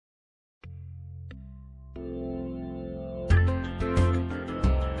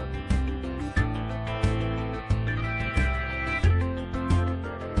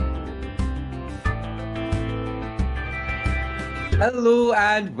Hello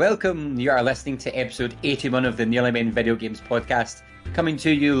and welcome. You are listening to episode 81 of the Nearly Men Video Games Podcast, coming to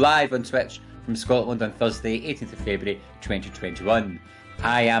you live on Twitch from Scotland on Thursday, 18th of February 2021.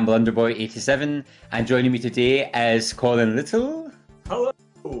 I am Blunderboy87, and joining me today is Colin Little.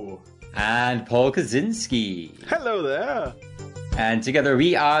 Hello. And Paul Kaczynski. Hello there. And together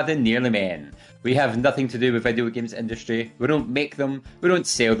we are the Nearly Men. We have nothing to do with video games industry. We don't make them, we don't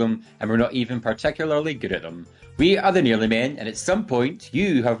sell them, and we're not even particularly good at them. We are the Nearly Men, and at some point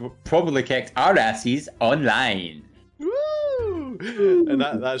you have probably kicked our asses online. Woo! And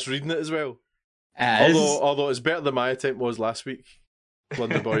that's reading it as well. Although it's better than my attempt was last week.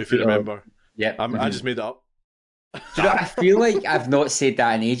 Blunderboy, if you remember. Yep. I just made it up. Do you know, I feel like I've not said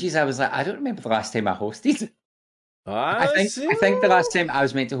that in ages. I was like, I don't remember the last time I hosted. I think the last time I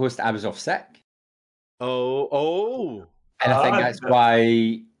was meant to host, I was off sick. Oh. And I think that's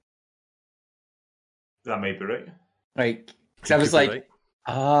why... That may be right. Like, because I was like,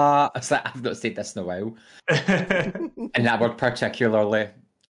 I've not said this in a while. And that word particularly.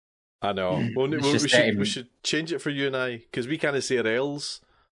 I know. Well, we should change it for you and I, because we kind of say L's.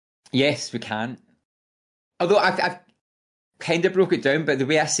 Yes, we can. Although I've kind of broke it down, but the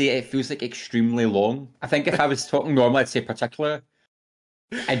way I say it, it feels like extremely long. I think if I was talking normally, I'd say particular.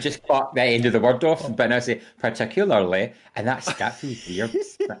 And just cut the end of the word off, but now I say particularly, and that feels weird.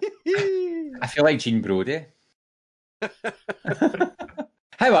 I feel like Gene Brody.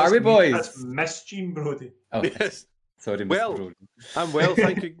 How are we, boys? That's Miss Gene Brody. Oh, yes. Sorry, Miss Brody. I'm well,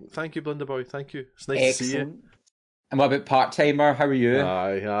 thank you, Blunderboy. Thank you. It's nice to see you. And what about part-timer? How are you?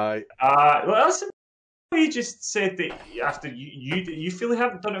 Aye. Well, listen, you just said that after you feel you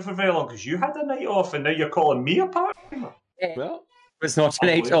haven't done it for very long because you had a night off, and now you're calling me a part-timer. Well, it was not a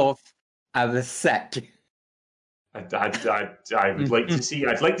night off. I was sick. I would like to see.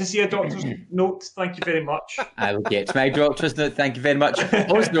 I'd like to see a doctor's note. Thank you very much. I will get my doctor's note. Thank you very much.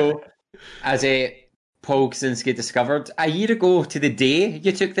 Also, as Paul Kaczynski discovered, a year ago to the day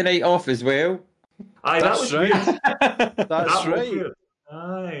you took the night off as well. Aye, that's right. That's right. Weird.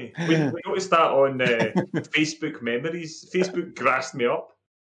 Aye, we noticed that on Facebook memories. Facebook grassed me up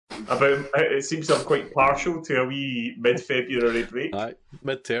about. It seems I'm quite partial to a wee mid-February break. Aye,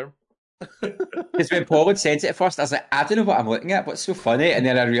 mid-term. Because when Paul had sent it at first, I was like, I don't know what I'm looking at. What's so funny? And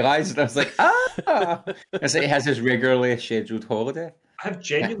then I realised, and I was like, It's like he has his regularly scheduled holiday. I have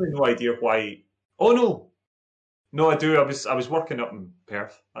genuinely no idea why. Oh no, I do. I was working up in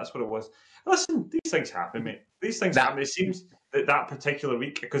Perth. That's what it was. Listen, these things happen, mate. These things happen. It seems that particular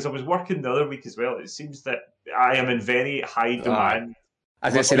week, because I was working the other week as well. It seems that I am in very high demand.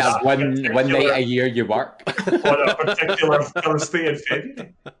 As I say, that one night a year you work on a particular Thursday in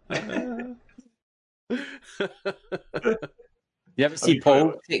February. You ever see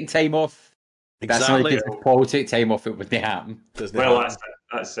Paul taking time off? Exactly. That's if Paul took time off, it wouldn't happen.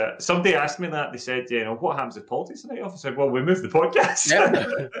 That's it. Somebody asked me that. They said, what happens if Paul takes the night off? I said, well, we moved the podcast.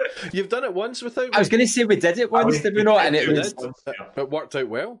 Yeah. You've done it once without me. I was going to say we did it once, did we not? And it worked out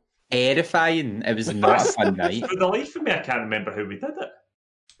well. Terrifying. It was not a fun night. For the life of me, I can't remember how we did it.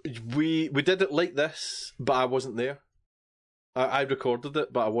 We did it like this, but I wasn't there. I recorded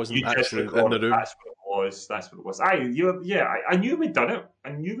it, but I wasn't actually in the room. That's what it was. I knew we'd done it.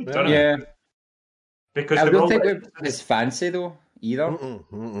 Yeah. Because I don't think it was fancy though either.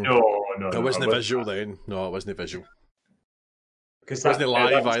 No. It wasn't visual then. No, it wasn't visual. Because it wasn't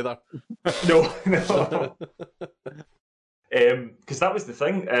live either. No. Because that was the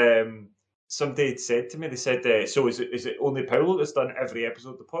thing. Somebody had said to me, they said, so is it only Paolo that's done every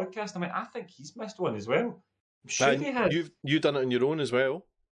episode of the podcast? I mean, I think he's missed one as well. I'm sure he has. You've done it on your own as well,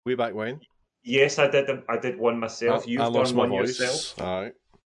 way back when. Yes, I did one myself. You've done one yourself. All right.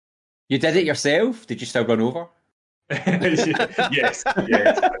 You did it yourself? Did you still run over? Yes, I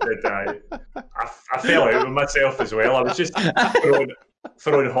did. I fell out with myself as well. I was just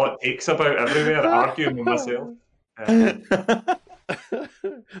throwing hot takes about everywhere, arguing with myself.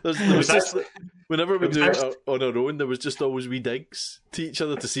 Whenever we do it on our own, there was just always wee digs to each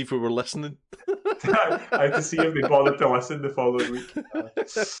other to see if we were listening. I had to see if they bothered to listen the following week.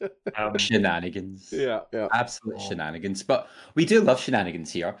 Shenanigans. Yeah. Absolute shenanigans. But we do love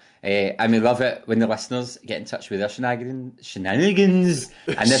shenanigans here. And we love it when the listeners get in touch with their shenanigans.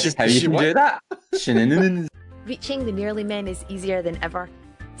 And this is how you can do that. Shenanigans. Reaching the Nearly Men is easier than ever.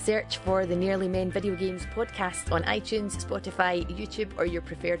 Search for the Nearly Men Video Games Podcast on iTunes, Spotify, YouTube, or your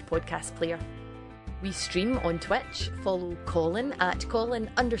preferred podcast player. We stream on Twitch. Follow Colin at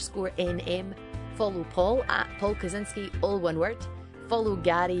Colin_NM. Follow Paul at Paul Kaczynski, all one word. Follow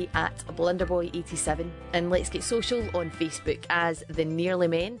Gary at Blunderboy87. And let's get social on Facebook as The Nearly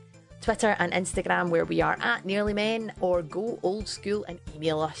Men. Twitter and Instagram, where we are at nearlymen, or go old school and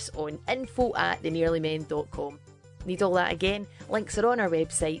email us on info@thenearlymen.com. Need all that again? Links are on our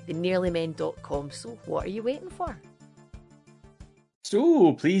website, thenearlymen.com. So what are you waiting for?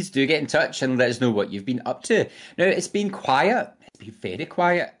 So please do get in touch and let us know what you've been up to. Now, it's been quiet. It's been very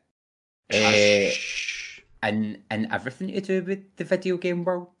quiet. And everything to do with the video game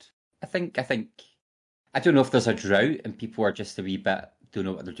world. I think I don't know if there's a drought and people are just a wee bit don't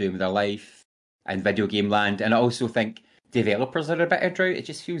know what they're doing with their life and video game land. And I also think developers are a bit of drought. It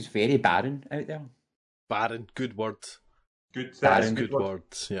just feels very barren out there. Barren, good word. Good, barren, good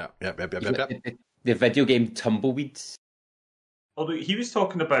words. Yeah. The video game tumbleweeds. Although he was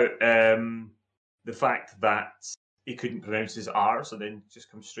talking about the fact that he couldn't pronounce his R's and then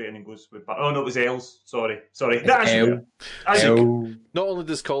just comes straight in and goes with... Oh, no, it was L's. Sorry. Not only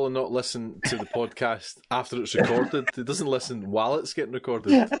does Colin not listen to the podcast after it's recorded, he doesn't listen while it's getting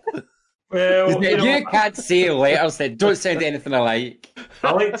recorded. Well, you can't say letters that don't sound anything alike.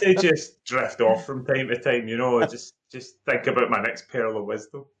 I like to just drift off from time to time, just think about my next pearl of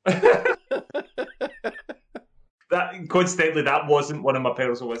wisdom. That coincidentally, that wasn't one of my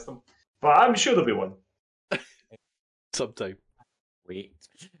pearls of wisdom, but I'm sure there'll be one. Sometime. Wait.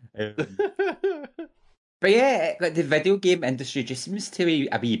 But yeah, like the video game industry just seems to be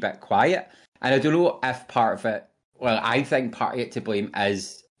a wee bit quiet, and I don't know if part of it. Well, I think part of it to blame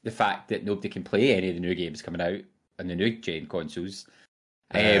is the fact that nobody can play any of the new games coming out on the new gen consoles.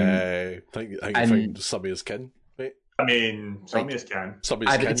 I think some of us can, right? I mean, some of us can.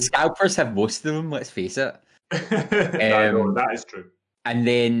 The scalpers have most of them. Let's face it. That is true. And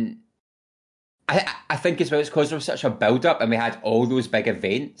then I think as well, it's because there was such a build-up and we had all those big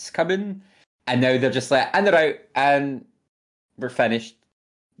events coming, and now they're just like, and they're out, and we're finished.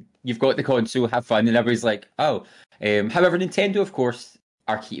 You've got the console, have fun, and everybody's like, oh. However, Nintendo, of course,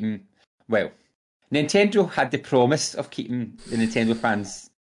 are keeping... Well, Nintendo had the promise of keeping the Nintendo fans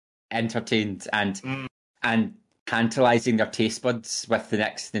entertained and tantalising their taste buds with the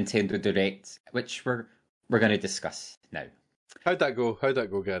next Nintendo Direct, which we're going to discuss now. How'd that go,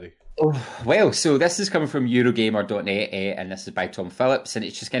 Gary? Oh, well, so this is coming from Eurogamer.net, and this is by Tom Phillips, and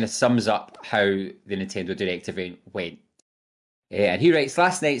it just kind of sums up how the Nintendo Direct event went. And he writes,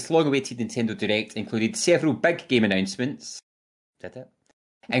 last night's long-awaited Nintendo Direct included several big game announcements,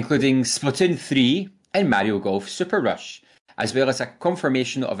 including Splatoon 3 and Mario Golf Super Rush, as well as a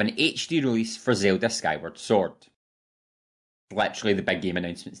confirmation of an HD release for Zelda Skyward Sword. Literally the big game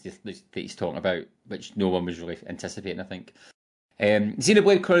announcements that he's talking about, which no one was really anticipating, I think.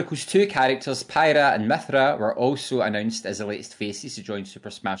 Xenoblade Chronicles 2 characters Pyra and Mithra were also announced as the latest faces to join Super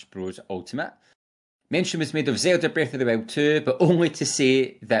Smash Bros. Ultimate. Mention was made of Zelda Breath of the Wild 2, but only to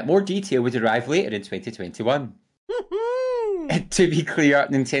say that more detail would arrive later in 2021. To be clear,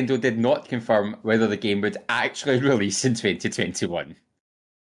 Nintendo did not confirm whether the game would actually release in 2021.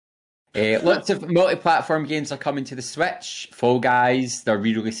 Lots of multi-platform games are coming to the Switch. Fall Guys, they're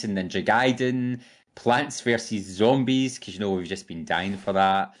re-releasing Ninja Gaiden, Plants vs. Zombies, because we've just been dying for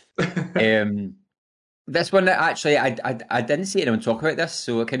that. This one, actually, I didn't see anyone talk about this,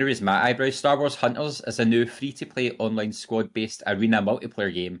 so it kind of raised my eyebrows. Star Wars Hunters is a new free-to-play online squad-based arena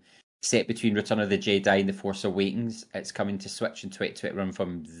multiplayer game set between Return of the Jedi and The Force Awakens. It's coming to Switch in 2021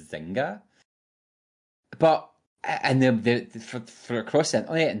 from Zynga. But, and for across the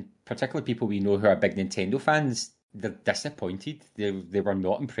internet, and particularly people we know who are big Nintendo fans, they're disappointed. They were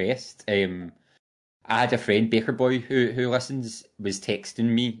not impressed. I had a friend, Baker Boy, who listens, was texting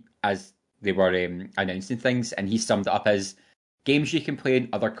me as they were announcing things, and he summed it up as games you can play on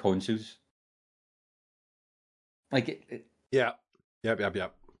other consoles. Yep.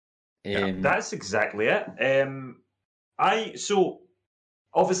 That's exactly it. So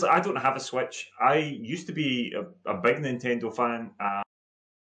obviously I don't have a Switch. I used to be a big Nintendo fan.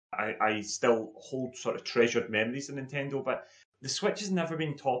 I still hold sort of treasured memories of Nintendo, but the Switch has never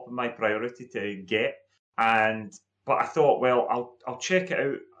been top of my priority to get. But I thought, well, I'll check it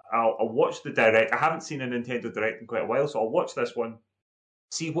out. I'll watch the Direct. I haven't seen a Nintendo Direct in quite a while, so I'll watch this one,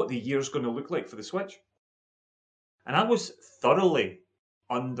 see what the year's going to look like for the Switch. And I was thoroughly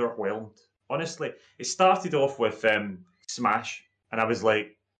underwhelmed. Honestly, it started off with Smash, and I was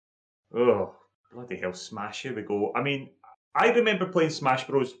like, oh, bloody hell, Smash, here we go. I mean, I remember playing Smash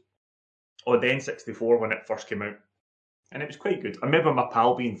Bros. On the N64 when it first came out, and it was quite good. I remember my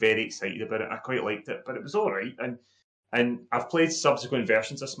pal being very excited about it. I quite liked it, but it was all right. And I've played subsequent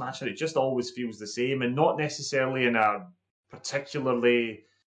versions of Smash, and it just always feels the same, and not necessarily in a particularly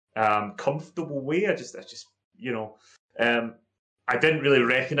comfortable way. I just I didn't really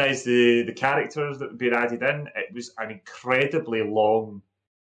recognise the characters that were being added in. It was an incredibly long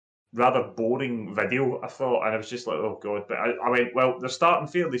rather boring video, I thought, and I was just like, oh god. But I went, well, they're starting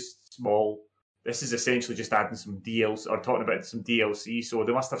fairly small. This is essentially just adding some DLC, or talking about some DLC, so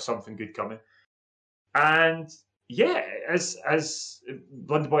they must have something good coming. And yeah, as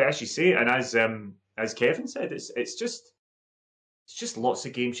Blunderboy, as you say, and as Kevin said, it's just lots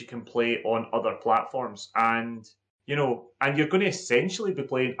of games you can play on other platforms, and and you're going to essentially be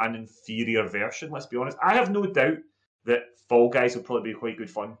playing an inferior version. Let's be honest. I have no doubt that Fall Guys will probably be quite good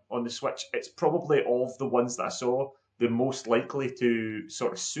fun on the Switch. It's probably of the ones that I saw the most likely to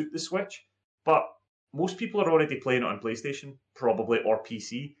sort of suit the Switch, but most people are already playing it on PlayStation, probably, or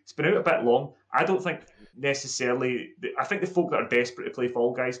PC. It's been out a bit long. I don't think necessarily. I think the folk that are desperate to play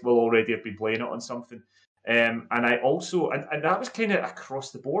Fall Guys will already have been playing it on something. And I also, and that was kind of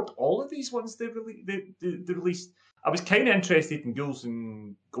across the board. All of these ones they released. I was kind of interested in Ghouls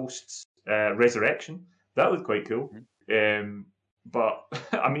and Ghosts Resurrection. That looked quite cool. But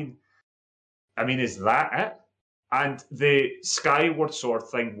I mean, is that it? And the Skyward Sword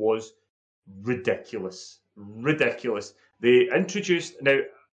thing was ridiculous. They introduced, now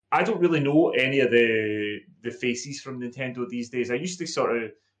I don't really know any of the faces from Nintendo these days. I used to sort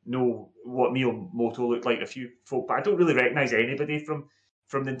of know what Miyamoto looked like, a few folk, but I don't really recognise anybody from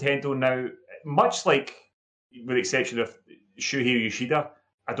Nintendo now. Much like, with the exception of Shuhei Yoshida,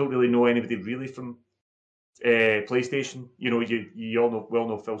 I don't really know anybody really from PlayStation. You all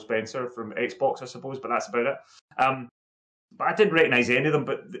know Phil Spencer from Xbox, I suppose, but that's about it. But I didn't recognise any of them.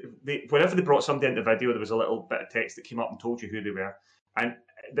 But whenever they brought somebody into the video, there was a little bit of text that came up and told you who they were. And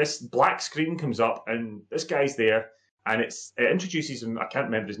this black screen comes up, and this guy's there, and it introduces him. I can't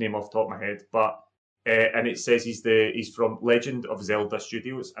remember his name off the top of my head, but and it says he's from Legend of Zelda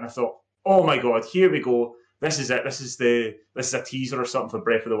Studios. And I thought, oh my god, here we go. This is it. This is a teaser or something for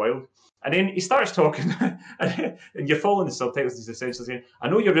Breath of the Wild. And then he starts talking, and you're following the subtitles. He's essentially saying, I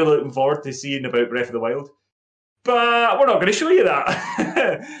know you're really looking forward to seeing about Breath of the Wild, but we're not going to show you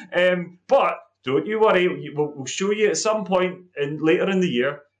that. But don't you worry, we'll show you at some point later in the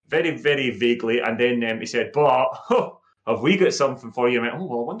year, very, very vaguely. And then he said, but have we got something for you? I went, oh,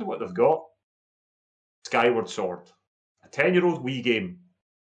 well, I wonder what they've got. Skyward Sword. A 10-year-old Wii game.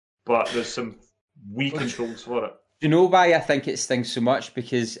 But there's some Wii controls for it. Do you know why I think it stings so much?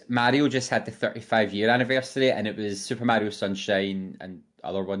 Because Mario just had the 35-year anniversary, and it was Super Mario Sunshine and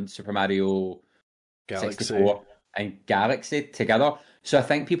other ones, Super Mario Galaxy 64 and Galaxy together. So I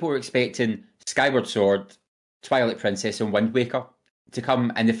think people were expecting Skyward Sword, Twilight Princess, and Wind Waker to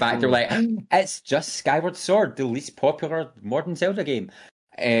come, and the fact they're like, it's just Skyward Sword, the least popular modern Zelda game,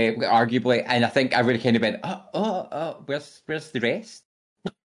 arguably. And I think I really kind of went, where's the rest?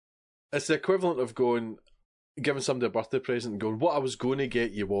 It's the equivalent of giving somebody a birthday present and going, what I was going to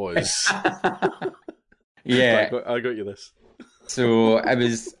get you was... Yeah. I got you this. So it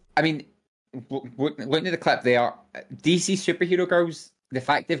was, I mean, looking at the clip there, DC Superhero Girls, the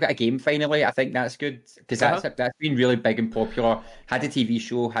fact they've got a game finally, I think that's good, because that's been really big and popular. Had a TV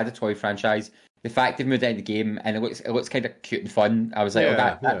show, had a toy franchise. The fact they've moved into the game, and it looks kind of cute and fun. I was like,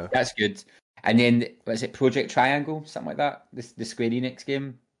 that's good. And then, was it Project Triangle, something like that? The Square Enix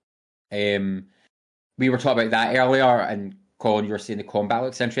game. We were talking about that earlier, and Colin, you were saying the combat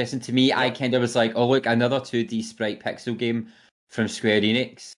looks interesting. To me, I kind of was like, oh look, another 2D sprite pixel game from Square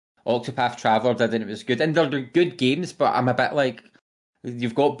Enix. Octopath Traveler did, and it was good. And they're good games, but I'm a bit like,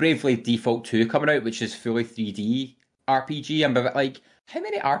 you've got Bravely Default 2 coming out, which is fully 3D RPG. I'm a bit like, how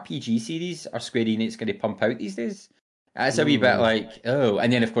many RPG series are Square Enix going to pump out these days? That's a wee bit like, oh.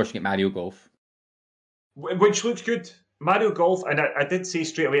 And then, of course, you get Mario Golf. Which looks good. Mario Golf, and I did say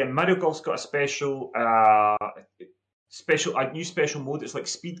straight away, Mario Golf's got a new special mode. It's like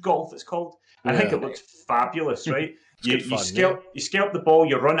Speed Golf, it's called. I think it looks fabulous, right? You scalp the ball,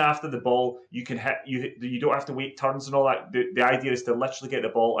 you run after the ball, you can hit, you don't have to wait turns and all that. The idea is to literally get the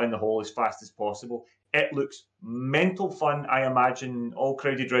ball in the hole as fast as possible. It looks mental fun, I imagine, all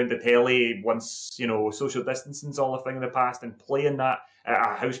crowded around the telly once, social distancing's all a thing in the past, and playing that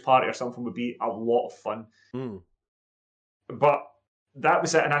at a house party or something would be a lot of fun. But that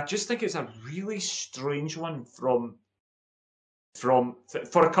was it, and I just think it's a really strange one for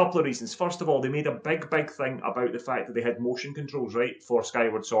a couple of reasons. First of all, they made a big thing about the fact that they had motion controls, right, for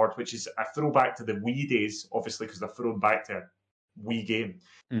Skyward Sword, which is a throwback to the Wii days, obviously, because they're thrown back to a Wii game.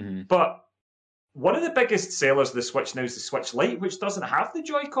 Mm-hmm. But one of the biggest sellers of the Switch now is the Switch Lite, which doesn't have the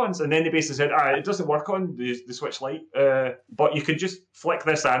Joy-Cons. And then they basically said, it doesn't work on the Switch Lite, but you can just flick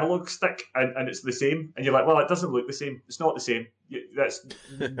this analog stick and it's the same. And you're like, well, it doesn't look the same. It's not the same. That's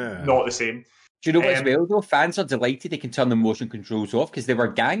not the same. Do you know what as well, though? Fans are delighted they can turn the motion controls off because they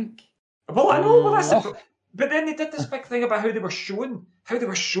were gank. Well, I know. Well, But then they did this big thing about how they were showing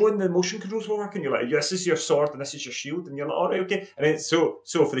the motion controls were working. You're like, this is your sword and this is your shield, and you're like, all right, okay. And then so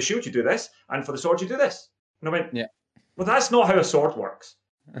for the shield you do this, and for the sword you do this. And I went, well, that's not how a sword works.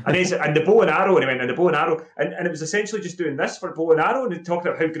 And he said, and the bow and arrow, and he went, and the bow and arrow, and it was essentially just doing this for bow and arrow, and he talked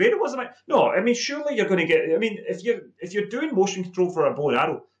about how great it was. I'm like, no, I mean, surely you're going to get. I mean, if you're doing motion control for a bow and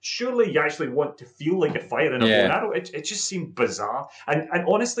arrow, surely you actually want to feel like you're firing a bow and arrow. It just seemed bizarre, and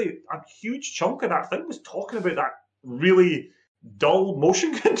honestly, a huge chunk of that thing was talking about that really dull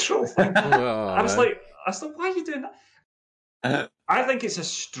motion control thing. I was like, why are you doing that? I think it's a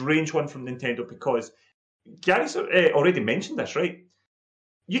strange one from Nintendo because Gary's already mentioned this, right?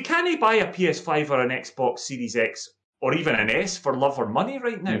 You can't buy a PS5 or an Xbox Series X or even an S for love or money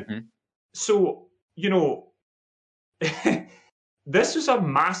right now. Mm-hmm. So, this was a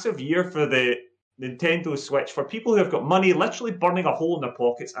massive year for the Nintendo Switch. For people who have got money literally burning a hole in their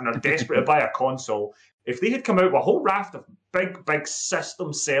pockets and are desperate to buy a console, if they had come out with a whole raft of big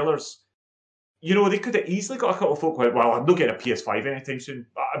system sellers, they could have easily got a couple of folk who went, well, I'm not getting a PS5 anytime soon,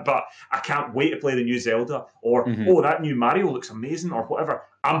 but I can't wait to play the new Zelda, or, oh, that new Mario looks amazing, or whatever.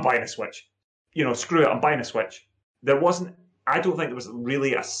 I'm buying a Switch. Screw it, I'm buying a Switch. I don't think there was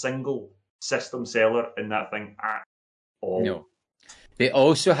really a single system seller in that thing at all. No. They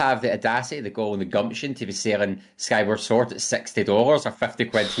also have the audacity, the gall, and the gumption to be selling Skyward Sword at $60 or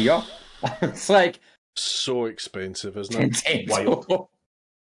 £50 here. It's like... so expensive, isn't it? Wild.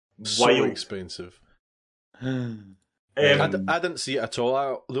 So expensive. I didn't see it at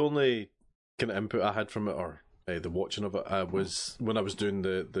all. The only kind of input I had from it, or the watching of it, was when I was doing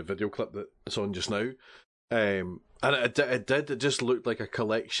the video clip that's on just now. And it just looked like a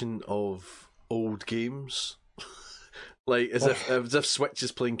collection of old games. Like, as if Switch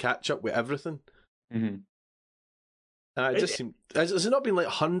is playing catch up with everything. Mm-hmm. It just seemed... Has it not been like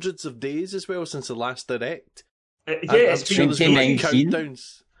hundreds of days as well since the last Direct? It's been 2019.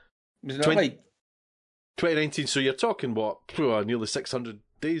 Countdowns. Was it not like 2019? So you're talking nearly 600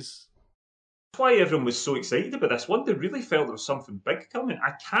 days. That's why everyone was so excited about this one. They really felt there was something big coming.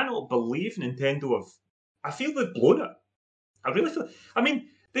 I cannot believe Nintendo I feel they've blown it. I really feel. I mean,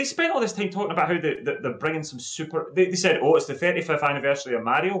 they spent all this time talking about how they're bringing some super. They said, "Oh, it's the 35th anniversary of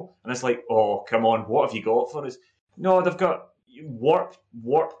Mario," and it's like, "Oh, come on, what have you got for us?" No, they've got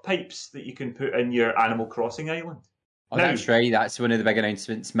warp pipes that you can put in your Animal Crossing island. Oh, that's right. That's one of the big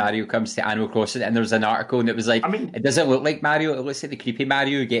announcements. Mario comes to Animal Crossing, and there's an article, and it was like, it doesn't look like Mario. It looks like the creepy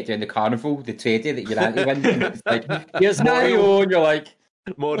Mario you get down the carnival, the tradie that you're anti-win. It's like, here's Mario, and you're like,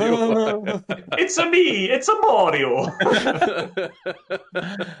 Mario. It's a me. It's a Mario.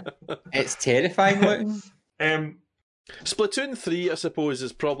 It's terrifying looking. Splatoon 3, I suppose,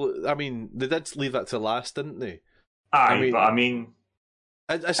 is probably... I mean, they did leave that to last, didn't they?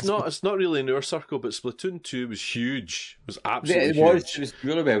 It's not really in our circle, but Splatoon 2 was huge. It was absolutely huge. It was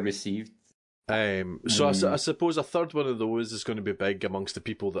really well received. So I suppose a third one of those is going to be big amongst the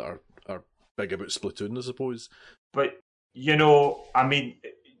people that are big about Splatoon, I suppose. But, that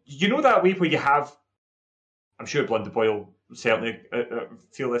way where you have... I'm sure Blunderboy will certainly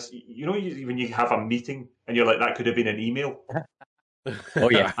feel this. When you have a meeting and you're like, that could have been an email. Oh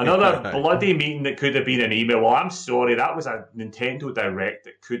yeah, another bloody meeting that could have been an email. Well, I'm sorry, that was a Nintendo Direct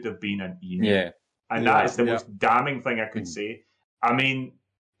that could have been an email. Yeah, and that is the most damning thing I could say. I mean,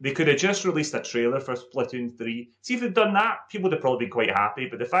 they could have just released a trailer for Splatoon 3. See, if they'd done that, people would have probably been quite happy.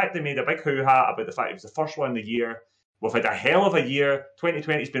 But the fact they made a big hoo-ha about the fact it was the first one of the year, we've had a hell of a year.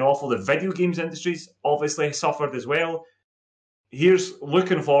 2020's been awful. The video games industry's obviously suffered as well. Here's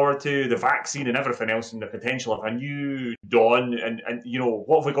looking forward to the vaccine and everything else and the potential of a new dawn and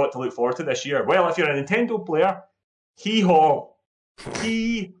what have we got to look forward to this year? Well, if you're a Nintendo player, hee-haw.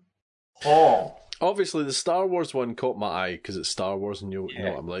 Hee-haw. Obviously, the Star Wars one caught my eye because it's Star Wars and you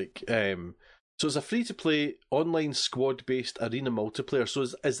know what I'm like. So it's a free-to-play online squad-based arena multiplayer. So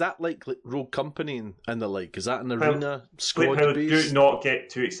is that like Rogue Company and the like? Is that an arena squad-based? Do not get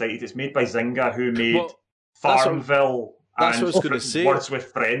too excited. It's made by Zynga, who made Farmville. That's what I was going to say. Words with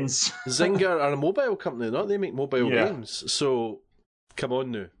Friends. Zynga are a mobile company, not they make mobile games. So, come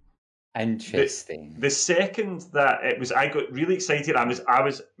on now. Interesting. The second that it was, I got really excited. I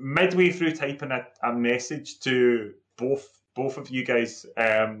was midway through typing a message to both of you guys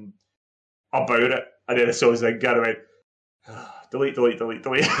about it, and then I saw Zynga and I went, delete.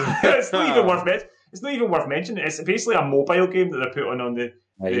 It's not even worth mentioning. It's basically a mobile game that they're putting on the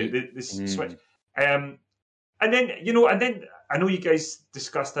Switch. And then I know you guys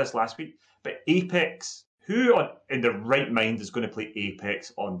discussed this last week, but Apex, who in their right mind is going to play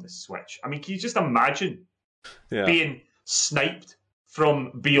Apex on the Switch? I mean, can you just imagine being sniped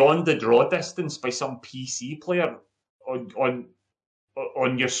from beyond the draw distance by some PC player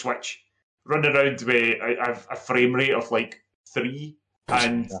on your Switch, running around with a frame rate of like 3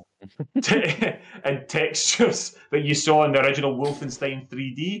 and and textures that you saw in the original Wolfenstein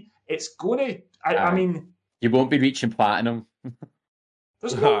 3D. It's gonna. I mean, you won't be reaching platinum.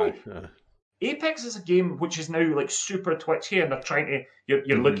 There's no way. Apex is a game which is now like super twitchy, and they're trying to.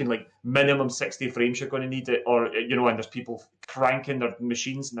 You're looking like minimum 60 frames you're going to need it, or and there's people cranking their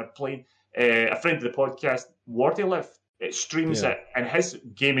machines and they're playing. A friend of the podcast, Wardy it streams it, and his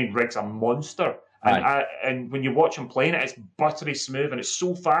gaming rig's a monster. And when you watch him playing it, it's buttery smooth and it's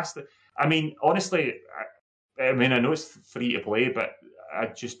so fast. I mean, honestly, I know it's free to play, but I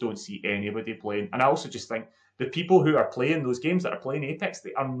just don't see anybody playing. And I also just think the people who are playing those games that are playing Apex,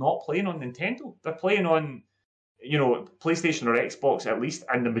 they are not playing on Nintendo. They're playing on, PlayStation or Xbox at least,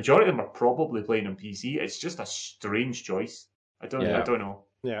 and the majority of them are probably playing on PC. It's just a strange choice. I don't know.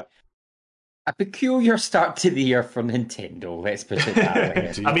 Yeah. A peculiar start to the year for Nintendo, let's put it that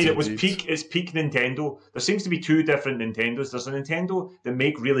way. I mean, it's peak Nintendo. There seems to be two different Nintendos. There's a Nintendo that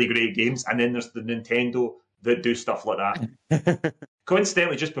make really great games, and then there's the Nintendo that do stuff like that.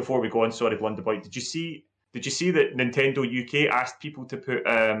 Coincidentally, just before we go on, sorry, Blunderboy, did you see that Nintendo UK asked people to put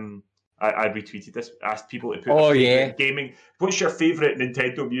I retweeted this, asked people to put gaming, what's your favourite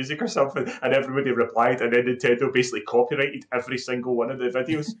Nintendo music or something, and everybody replied, and then Nintendo basically copyrighted every single one of the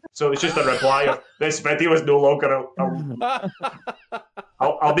videos. So it's just a reply of, this video is no longer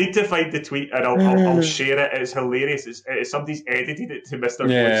I'll need to find the tweet and I'll share it. It's hilarious. It's somebody's edited it to Mr.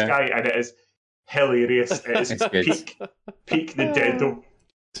 Blue Sky, and it is hilarious. It is peak Nintendo.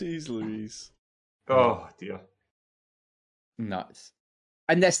 Jeez Louise. Oh dear. Nuts.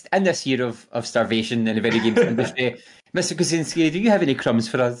 In this year of starvation in the video games industry, Mr. Kuczynski, do you have any crumbs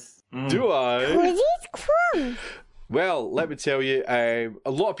for us? Do I? Who are these crumbs? Well, let me tell you, a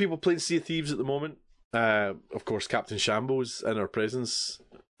lot of people playing Sea of Thieves at the moment. Of course, Captain Shambles in our presence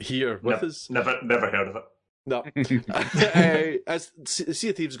here with us. Never heard of it. No. As Sea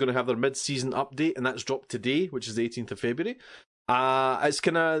of Thieves is going to have their mid-season update, and that's dropped today, which is the 18th of February. It's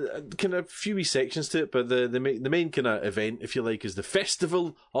kind of few wee sections to it, but the main kind of event, if you like, is the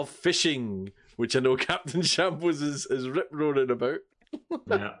Festival of Fishing, which I know Captain Shambles is rip-roaring about.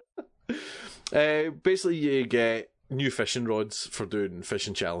 Yeah. Basically, you get new fishing rods for doing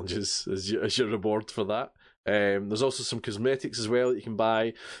fishing challenges as your reward for that. There's also some cosmetics as well that you can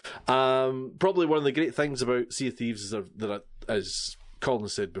buy. Probably one of the great things about Sea of Thieves is that, as Colin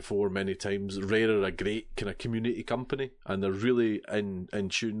said before many times, Rare are a great kind of community company, and they're really in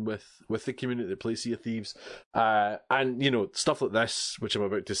tune with the community that plays Sea of Thieves. And stuff like this, which I'm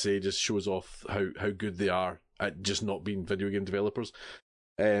about to say, just shows off how good they are at just not being video game developers.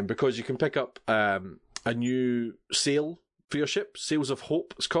 Because you can pick up a new sail for your ship, Sails of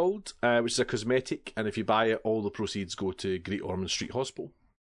Hope it's called, which is a cosmetic, and if you buy it, all the proceeds go to Great Ormond Street Hospital.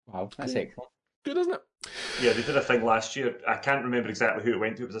 Wow, that's excellent. Good, isn't it? Yeah, they did a thing last year. I can't remember exactly who it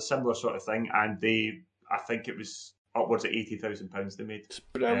went to. It was a similar sort of thing, and I think it was upwards of £80,000 they made. It's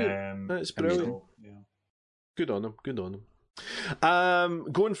brilliant. It's brilliant. So, yeah. Good on them.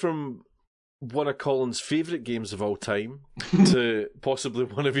 Going from one of Colin's favourite games of all time to possibly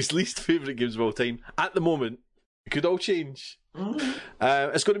one of his least favourite games of all time at the moment. It could all change.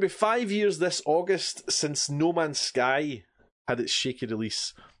 It's going to be 5 years this August since No Man's Sky had its shaky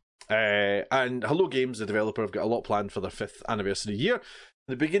release. And Hello Games, the developer, have got a lot planned for their 5th anniversary year.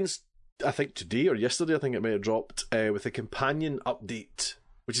 And it begins, I think, today or yesterday, I think it may have dropped, with a companion update,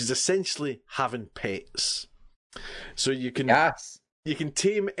 which is essentially having pets. So you can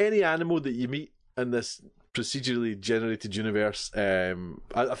tame any animal that you meet in this procedurally generated universe. I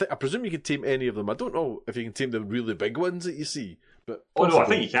presume you can tame any of them. I don't know if you can tame the really big ones that you see. But no, I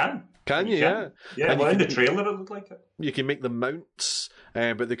think you can. Can you? Yeah. Yeah, well, in the trailer it looked like it. You can make them mounts,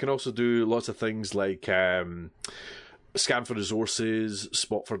 but they can also do lots of things like scan for resources,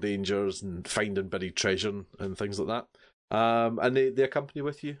 spot for dangers, and find and buried treasure and things like that. And they accompany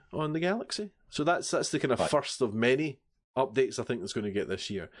with you on the Galaxy. So that's the kind of first of many updates I think that's going to get this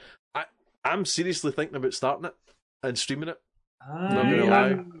year. I'm seriously thinking about starting it and streaming it. Not gonna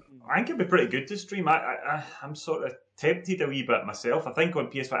lie. I think it'd be pretty good to stream. I'm sort of tempted a wee bit myself. I think on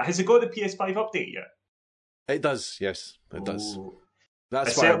PS5. Has it got the PS5 update yet? It does, yes. It does.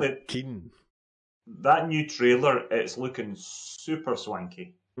 That's why I'm keen. That new trailer, it's looking super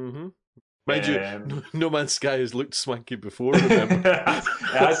swanky. Mm-hmm. Mind you, No Man's Sky has looked swanky before, remember?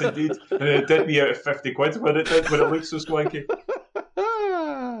 It has indeed. And it did me out of 50 quid when it looked so swanky.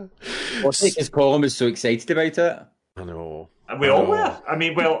 What's because Colin was so excited about it? I know. And we all were. I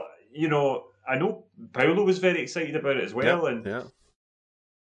mean, well, I know Paolo was very excited about it as well.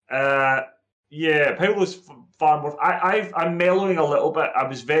 Yeah, Paolo's far more. I'm mellowing a little bit. I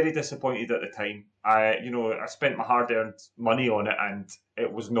was very disappointed at the time. I spent my hard-earned money on it, and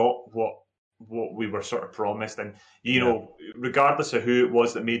it was not what we were sort of promised. And regardless of who it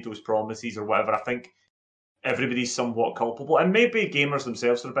was that made those promises or whatever, I think everybody's somewhat culpable, and maybe gamers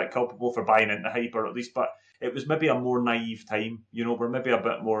themselves are a bit culpable for buying into hype, or at least. But it was maybe a more naive time. We're maybe a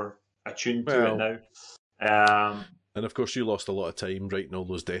bit more attuned to it now. And of course, you lost a lot of time writing all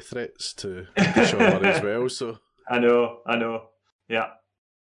those death threats to Sean Murray as well. So I know, yeah.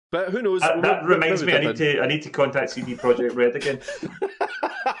 But who knows? That reminds me, I need to contact CD Projekt Red again.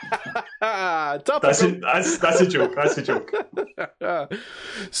 That's a joke. That's a joke.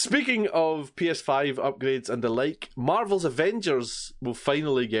 Speaking of PS5 upgrades and the like, Marvel's Avengers will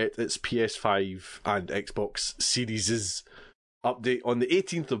finally get its PS5 and Xbox Series update on the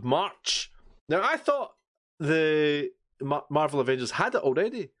 18th of March. Now, I thought the Marvel Avengers had it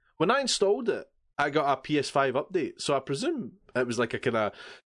already. When I installed it, I got a PS5 update, so I presume it was like a kind of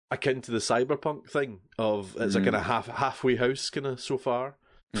akin to the Cyberpunk thing of it's a kind of halfway house kind of so far.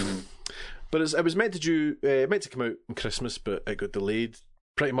 Mm-hmm. But it was meant to come out on Christmas, but it got delayed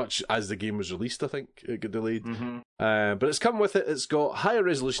pretty much as the game was released. I think it got delayed, but it's come with it. It's got higher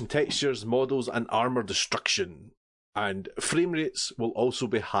resolution textures, models, and armor destruction, and frame rates will also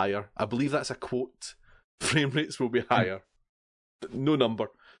be higher. I believe that's a quote. Frame rates will be higher. No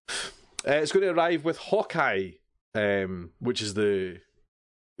number. It's going to arrive with Hawkeye, which is the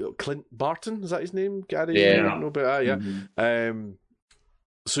Clint Barton. Is that his name? Gary? Yeah. I don't know about that. Yeah.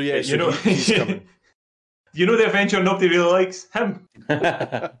 So yeah, he's coming. The Avenger nobody really likes? Him.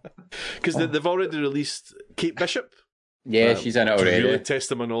 Because they've already released Kate Bishop. Yeah, she's in it already. Really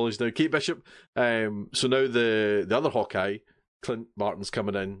testing my knowledge now. Kate Bishop. So now the other Hawkeye, Clint Barton's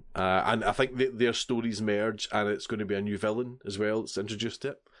coming in, and I think their stories merge, and it's going to be a new villain as well. It's introduced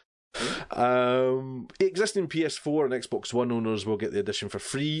it. Existing PS4 and Xbox One owners will get the edition for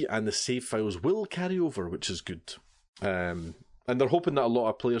free, and the save files will carry over, which is good. And they're hoping that a lot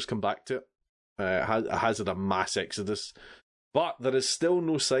of players come back to it. It has had a mass exodus, but there is still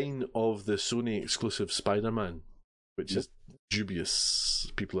no sign of the Sony exclusive Spider-Man, which is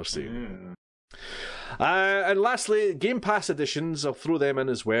dubious, people are saying. And lastly, Game Pass editions, I'll throw them in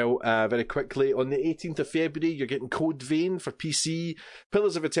as well very quickly. On the 18th of February, you're getting Code Vein for PC,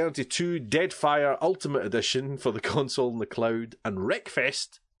 Pillars of Eternity 2, Deadfire Ultimate Edition for the console and the cloud, and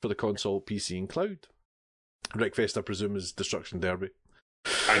Wreckfest for the console, PC and cloud. Wreckfest, I presume, is Destruction Derby.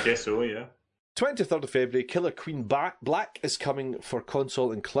 I guess so, yeah. 23rd of February, Killer Queen Black is coming for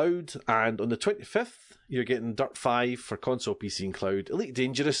console and cloud, and on the 25th, you're getting Dirt 5 for console, PC and cloud, Elite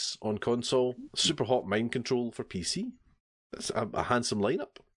Dangerous on console, Super Hot Mind Control for PC. That's a handsome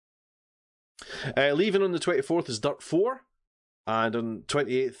lineup. Leaving on the 24th is Dirt 4, and on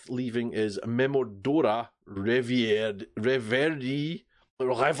 28th, leaving is Memodora Reverie.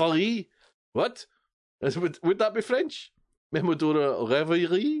 What? Would that be French? Memodora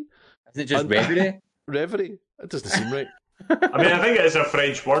Reverie? Is it just Reverie? Reverie? That doesn't seem right. I mean, I think it is a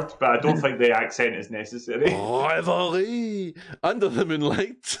French word, but I don't think the accent is necessary. Reverie! Under the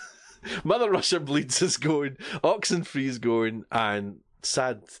Moonlight. Mother Russia Bleeds is going, Oxenfree is going, and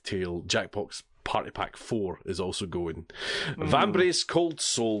Sad Tale Jackbox Party Pack 4 is also going. Vambrace Cold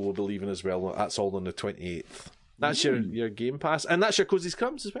Soul will be leaving as well. That's all on the 28th. That's your Game Pass, and that's your Cozy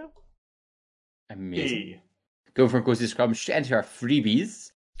Scrums as well. Amazing. Hey. Go from Cozy Scrums straight into our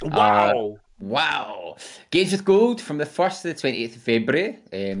freebies. Wow! Wow! Games with Gold from the 1st to the 28th of February.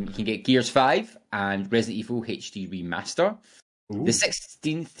 You can get Gears 5 and Resident Evil HD Remaster. Ooh. The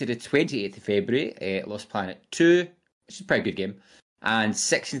 16th to the 28th of February, Lost Planet 2, which is a pretty good game. And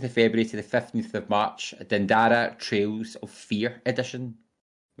 16th of February to the 15th of March, Dandara Trails of Fear Edition,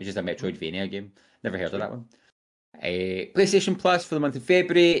 which is a Metroidvania game. Never heard of that one. PlayStation Plus for the month of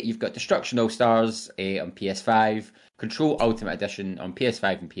February, you've got Destruction All-Stars on PS5, Control Ultimate Edition on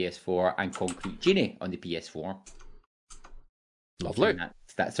PS5 and PS4, and Concrete Genie on the PS4. Lovely.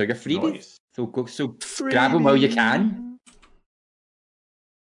 That's all your freebies. Nice. So grab them while you can.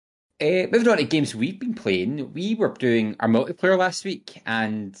 Moving on to games we've been playing, we were doing our multiplayer last week,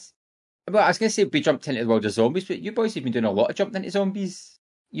 and well, I was going to say we jumped into the world of zombies, but you boys have been doing a lot of jumping into zombies.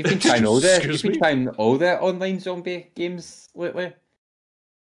 You've been trying all the online zombie games lately.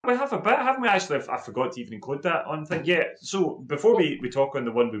 We have a bit, haven't we? Actually, I forgot to even include that on thing. Yeah. So before we talk on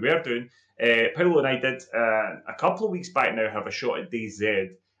the one we were doing, Paolo and I did a couple of weeks back now have a shot at DayZ.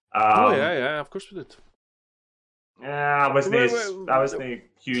 Yeah, of course we did. I wasn't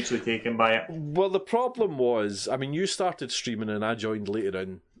hugely taken by it. Well, the problem was, I mean, you started streaming and I joined later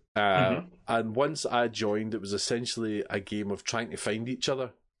in. And once I joined, it was essentially a game of trying to find each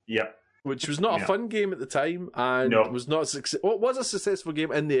other. Yeah. Which was not a fun game at the time, and was not was a successful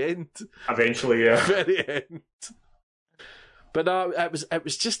game in the end. Eventually, yeah. Very end. But it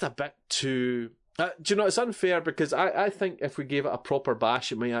was just a bit too. Do you know, it's unfair because I think if we gave it a proper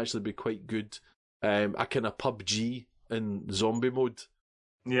bash, it might actually be quite good. A kind of PUBG in zombie mode.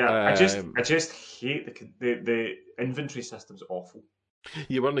 Yeah, I just hate the inventory system's awful.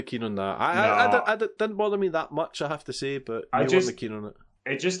 You weren't keen on that. I didn't bother me that much, I have to say, but you weren't keen on it.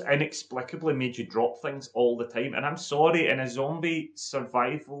 It just inexplicably made you drop things all the time. And I'm sorry, in a zombie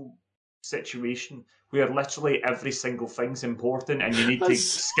survival situation where literally every single thing's important and you need to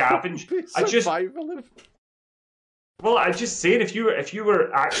scavenge. Well, I'm just saying, if you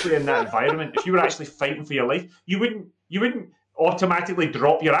were actually in that environment, if you were actually fighting for your life, you wouldn't automatically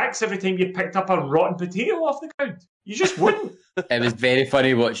drop your axe every time you picked up a rotten potato off the ground. You just wouldn't. It was very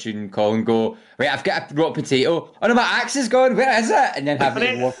funny watching Colin go, right, I've got a rotten potato. Oh no, my axe is gone. Where is it? And then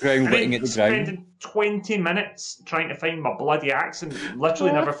having to walk around looking at the ground. Spending 20 minutes trying to find my bloody axe and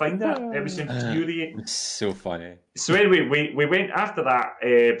literally never find it. It was infuriating. It's so funny. So anyway, we went after that.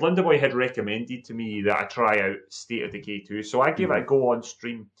 Blunderboy had recommended to me that I try out State of Decay 2. So I gave it a go on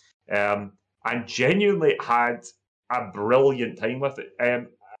stream and genuinely had a brilliant time with it.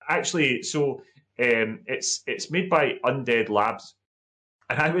 It's made by Undead Labs,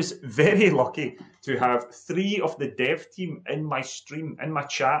 and I was very lucky to have 3 of the dev team in my stream, in my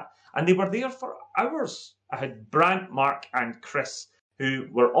chat, and they were there for hours. I had Brant, Mark, and Chris, who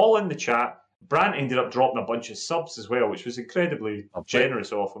were all in the chat. Brant ended up dropping a bunch of subs as well, which was incredibly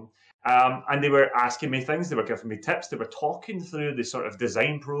generous of him. And they were asking me things, they were giving me tips, they were talking through the sort of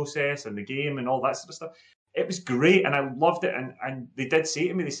design process and the game and all that sort of stuff. It was great, and I loved it. And they did say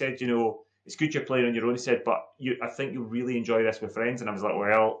to me, they said, it's good you're playing on your own. He said, but I think you'll really enjoy this with friends. And I was like,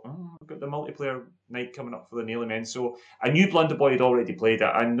 well, I've got the multiplayer night coming up for the Naily Men. So I knew Blunderboy had already played it.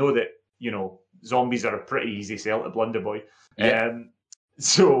 I know that, zombies are a pretty easy sell to Blunderboy. Yeah.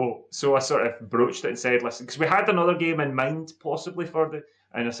 So I sort of broached it and said, listen, because we had another game in mind possibly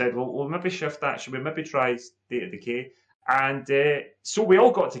and I said, well, we'll maybe shift that. Should we maybe try State of Decay? And so we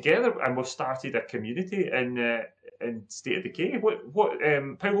all got together and we've started a community in State of Decay.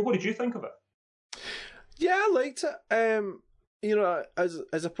 Paolo, what did you think of it? Yeah, I liked it.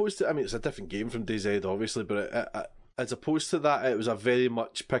 As opposed to, I mean, it's a different game from DayZ, obviously, but as opposed to that, it was a very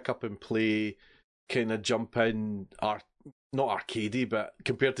much pick up and play, kind of jump in, not arcadey, but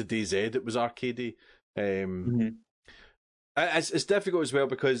compared to DayZ, it was arcadey. It's difficult as well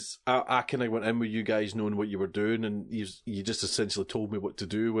because I kind of went in with you guys knowing what you were doing, and you just essentially told me what to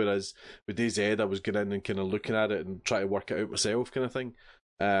do. Whereas with DayZ, I was getting in and kind of looking at it and trying to work it out myself, kind of thing.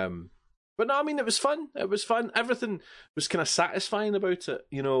 But no, I mean, it was fun. It was fun. Everything was kind of satisfying about it.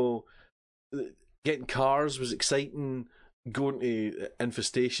 Getting cars was exciting. Going to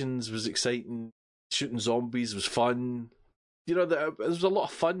infestations was exciting. Shooting zombies was fun. There was a lot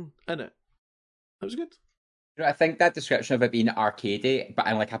of fun in it. It was good. I think that description of it being arcadey, but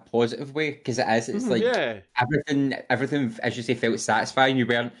in like a positive way, because it is. It's like everything, as you say, felt satisfying.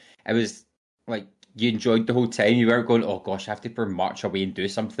 It was like you enjoyed the whole time. You weren't going, oh gosh, I have to march away and do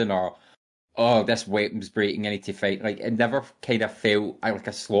something, or oh, this weapon's breaking, I need to fight. Like it never kind of felt like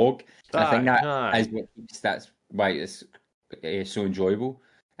a slog. And I think that is what that's why it's so enjoyable.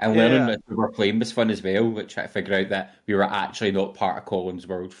 And learning that we were playing was fun as well, like trying to figure out that we were actually not part of Colin's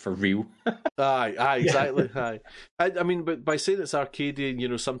world for real. Aye, exactly. Aye. I mean, but by saying it's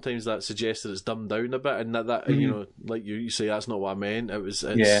arcadey, sometimes that suggests that it's dumbed down a bit, and that like you say, that's not what I meant. It was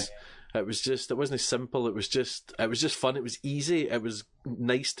just, it wasn't simple. It was just fun. It was easy. It was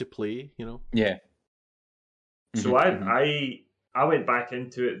nice to play. Yeah. So I went back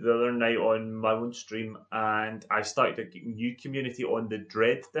into it the other night on my own stream, and I started a new community on the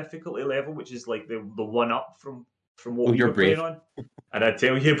Dread difficulty level, which is like the one up from what we were playing on. And I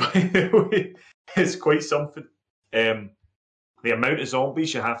tell you, by the way, it's quite something. The amount of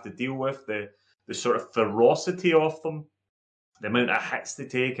zombies you have to deal with, the sort of ferocity of them, the amount of hits they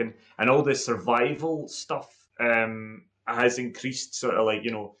take, and all the survival stuff has increased. Sort of like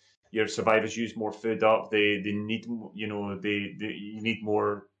your survivors use more food up. They need, you need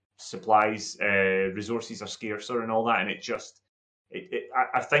more supplies. Resources are scarcer and all that. And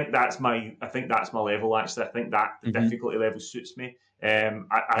I think that's my level. Actually, I think that the difficulty level suits me.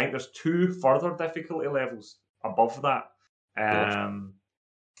 I think there's 2 further difficulty levels above that.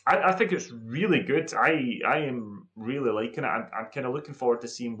 I think it's really good. I am really liking it. I'm kind of looking forward to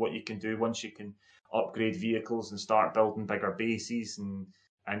seeing what you can do once you can upgrade vehicles and start building bigger bases and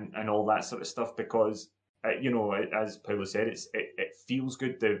all that sort of stuff, because as Paolo said, it feels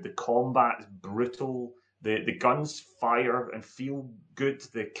good. The combat is brutal. The guns fire and feel good.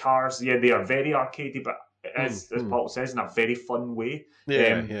 The cars, they are very arcadey, but as Paul says, in a very fun way.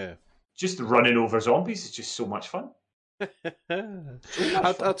 Yeah. Just running over zombies is just so much fun.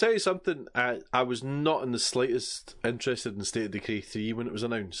 I'll tell you something. I was not in the slightest interested in State of Decay 3 when it was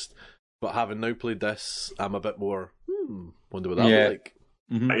announced, but having now played this, I'm a bit more. Wonder what that would like.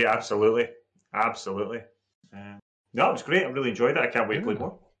 Mm-hmm. Yeah, absolutely. No, it was great. I really enjoyed it. I can't wait to play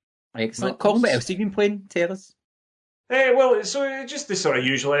more. Excellent. Colin, what else have you been playing? Tell us. Well, so just the sort of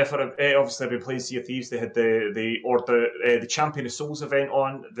usual effort. Obviously, I've been playing Sea of Thieves. They had the Champion of Souls event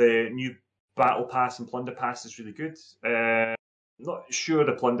on. The new Battle Pass and Plunder Pass is really good. Not sure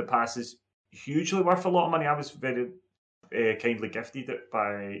the Plunder Pass is hugely worth a lot of money. I was very kindly gifted it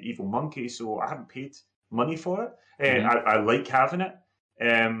by Evil Monkey, so I haven't paid money for it. I like having it.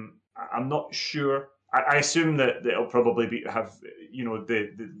 I'm not sure. I assume that it'll probably have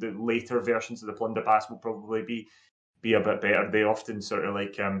the later versions of the Plunder Pass will probably be a bit better. They often sort of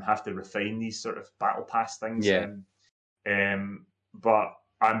like have to refine these sort of Battle Pass things. Yeah. But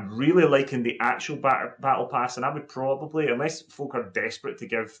I'm really liking the actual Battle Pass, and I would probably, unless folk are desperate to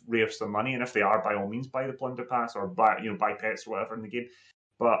give Rare some money, and if they are, by all means, buy the Plunder Pass or buy pets or whatever in the game.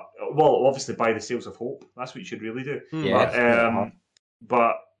 But obviously buy the Sales of Hope. That's what you should really do. Yeah.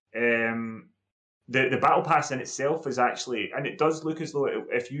 The Battle Pass in itself is actually, and it does look as though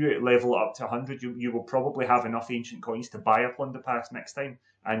if you level it up to 100, you will probably have enough ancient coins to buy a Plunder Pass next time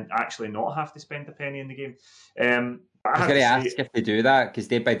and actually not have to spend a penny in the game. I was going to ask if they do that, because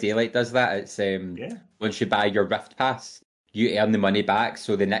Dead by Daylight does that. It's once you buy your Rift Pass, you earn the money back,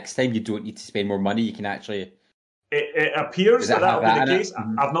 so the next time you don't need to spend more money, you can actually... It appears that will be the case.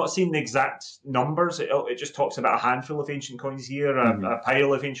 Mm-hmm. I've not seen the exact numbers. It just talks about a handful of ancient coins here, a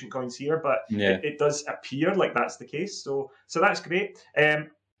pile of ancient coins here, but it does appear like that's the case. So that's great. And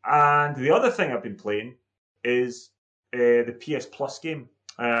the other thing I've been playing is the PS Plus game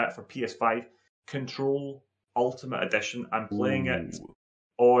for PS5, Control Ultimate Edition. I'm playing it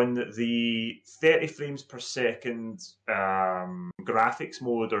on the 30 frames per second graphics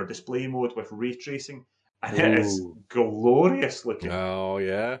mode or display mode with ray tracing. And it is glorious looking. Oh,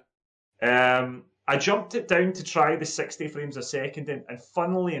 yeah. I jumped it down to try the 60 frames a second, and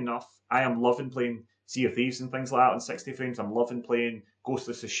funnily enough, I am loving playing Sea of Thieves and things like that on 60 frames. I'm loving playing Ghost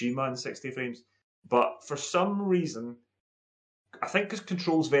of Tsushima on 60 frames. But for some reason, I think because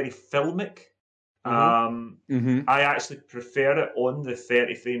Control's very filmic, I actually prefer it on the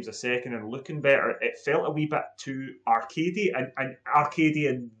 30 frames a second and looking better. It felt a wee bit too arcadey, and arcadey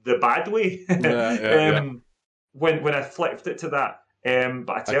in the bad way. When I flipped it to that,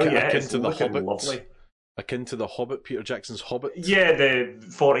 but I tell you, it's looking lovely. Akin to the Hobbit, Peter Jackson's Hobbit. Yeah, the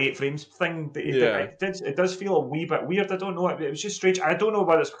 48 frames thing. It does feel a wee bit weird. I don't know. It was just strange. I don't know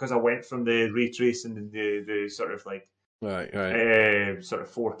whether it's because I went from the ray tracing and the sort of like sort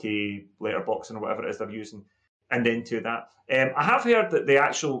of 4K letterboxing or whatever it is they're using, and then to that. I have heard that the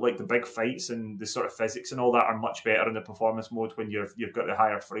actual like the big fights and the sort of physics and all that are much better in the performance mode when you've got the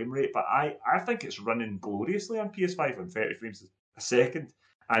higher frame rate. But I think it's running gloriously on PS5 on 30 frames a second.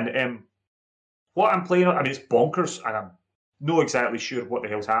 And what I'm playing on, I mean, it's bonkers, and I'm not exactly sure what the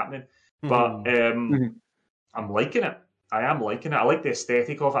hell's happening, but I'm liking it. I am liking it. I like the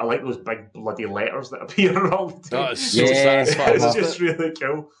aesthetic of it. I like those big bloody letters that appear all the time. Oh, it's so satisfying. It's just really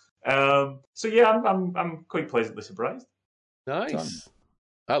cool. So yeah, I'm quite pleasantly surprised. Nice.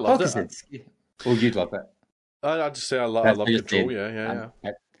 I loved it. Oh, you'd love it. I'd just say I love Control. Yeah.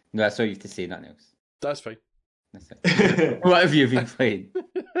 No, that's all you have to say. Nothing else. That's fine. That's it. What have you been playing?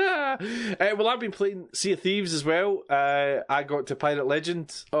 Well, I've been playing Sea of Thieves as well. I got to Pirate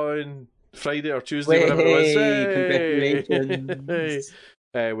Legend on Friday or Tuesday, whatever it was. Congratulations!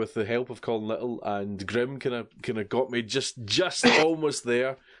 With the help of Colin Little and Grim, kind of got me just almost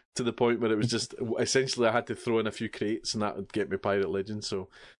there to the point where it was just essentially I had to throw in a few crates and that would get me Pirate Legend. So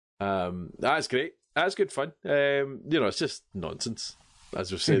that's great. That's good fun. It's just nonsense,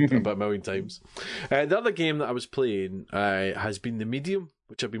 as we've said about a million times. The other game that I was playing has been The Medium,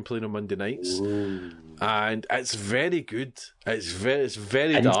 which I've been playing on Monday nights, and it's very good. It's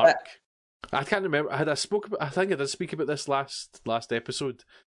very dark. I can't remember. I think I did speak about this last episode.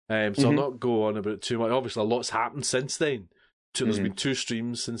 So I'll not go on about it too much. Obviously, a lot's happened since then. There's been 2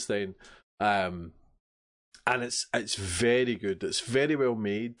 streams since then, and it's very good. It's very well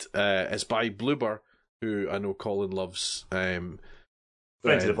made. It's by Bloober, who I know Colin loves. Friends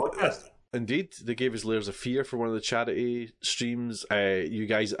of the podcast. Indeed, they gave us Layers of Fear for one of the charity streams. You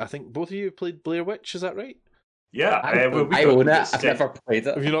guys, I think both of you played Blair Witch. Is that right? Yeah, I own it. I've never played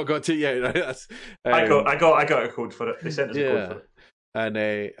it. Have you not got it yet? Right? I got a code for it. They sent us a code for it. And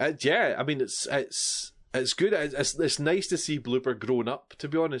I mean, it's it's good. It's nice to see Blooper grown up, to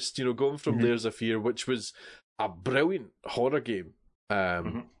be honest. Going from Layers of Fear, which was a brilliant horror game,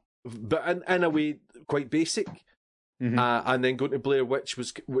 but in a way quite basic, and then going to Blair Witch,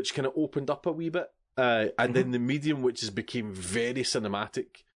 which kind of opened up a wee bit, and then the Medium, which has became very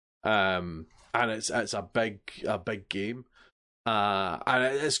cinematic, and it's a big game,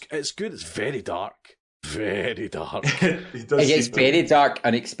 and it's good. It's very dark. Very dark. It gets very dark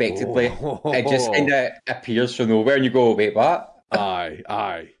unexpectedly. It just kind of appears from nowhere, and you go, "Wait, what?"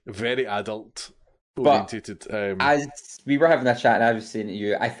 Aye. Very adult orientated. As we were having a chat, and I was saying to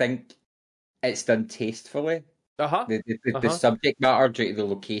you, I think it's done tastefully. The subject matter, due to the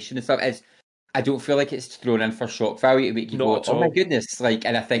location and stuff, I don't feel like it's thrown in for shock value to make you go, "Oh my goodness!"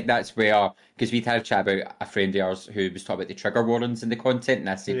 And I think that's where, because we'd had a chat about a friend of ours who was talking about the trigger warnings in the content, and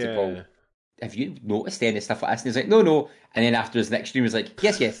I said to Paul, "Have you noticed any stuff like this?" And he's like, no. And then after his next stream, he was like,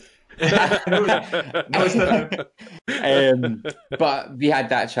 yes. But we had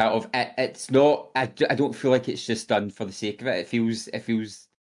that chat of it's not. I don't feel like it's just done for the sake of it. It feels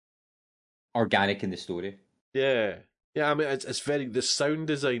organic in the story. Yeah. I mean, it's very. The sound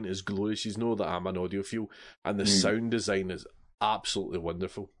design is glorious. You know that I'm an audiophile, and the sound design is absolutely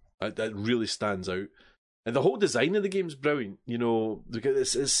wonderful. It really stands out. And the whole design of the game's brilliant.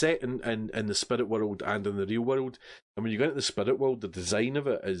 It's set in the spirit world and in the real world. And when you go into the spirit world, the design of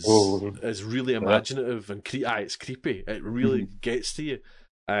it is really imaginative and it's creepy. It really gets to you.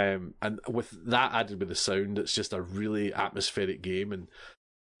 And with that added with the sound, it's just a really atmospheric game. And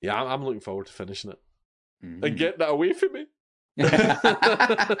yeah, I'm looking forward to finishing it and getting that away from me.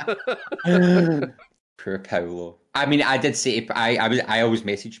 Poor Paolo. I mean, I did say I always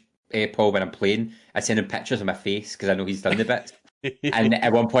message Paul when I'm playing. I send him pictures of my face because I know he's done the bit. And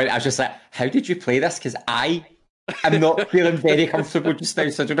at one point I was just like, "How did you play this? Because I am not feeling very comfortable just now,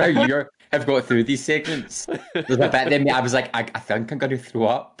 so I don't know how you have got through these segments." There's a bit then I was like, I think I'm going to throw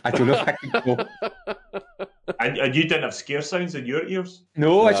up. I don't know if I can go. And you didn't have scare sounds in your ears?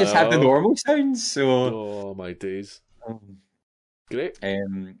 No, I just had the normal sounds. So, oh my days. Great.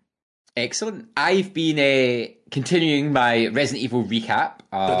 Excellent. I've been continuing my Resident Evil recap.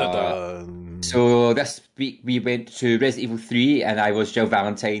 So this week we went to Resident Evil 3 and I was Jill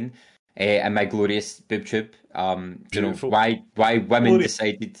Valentine in my glorious boob tube. Why women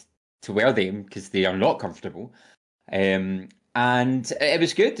decided to wear them, because they are not comfortable. And it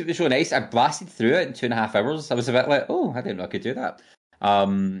was good. It was really nice. I blasted through it in 2.5 hours. I was a bit like, oh, I didn't know I could do that.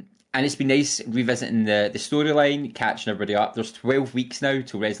 And it's been nice revisiting the storyline, catching everybody up. There's 12 weeks now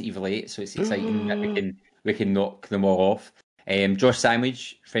till Resident Evil 8, so it's exciting that we can knock them all off. Josh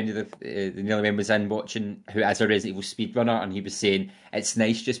Sandwich, friend of the Nearly Men, was in watching, who as a Resident Evil speedrunner, and he was saying it's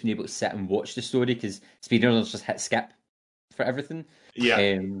nice just being able to sit and watch the story, because speedrunners just hit skip for everything.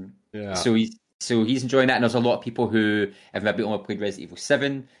 So he's enjoying that, and there's a lot of people who have maybe only played Resident Evil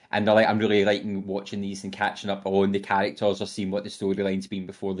 7, and they're like, I'm really liking watching these and catching up on the characters or seeing what the storyline's been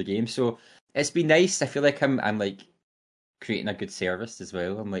before the game. So it's been nice. I feel like I'm like creating a good service as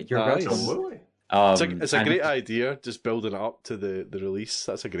well. I'm like, you're right. Absolutely. It's a great idea, just building it up to the release.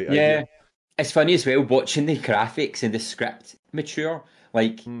 That's a great idea. Yeah, it's funny as well watching the graphics and the script mature.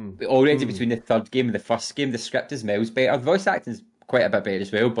 Like already between the third game and the first game, the script is miles better. The voice acting's quite a bit better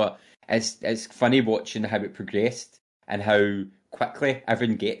as well, but it's funny watching how it progressed and how quickly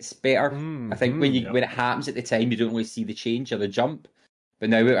everything gets better. I think when it happens at the time, you don't really see the change or the jump. But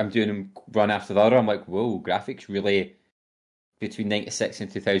now I'm doing them one after the other, I'm like, whoa, graphics really, between 96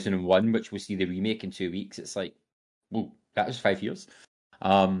 and 2001, which we'll see the remake in 2 weeks, it's like, whoa, that was 5 years.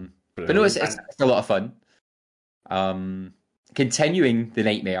 But no, it's a lot of fun. Continuing the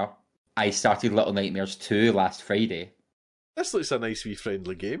Nightmare, I started Little Nightmares 2 last Friday. This looks a nice wee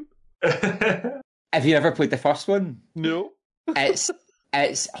friendly game. Have you ever played the first one? No.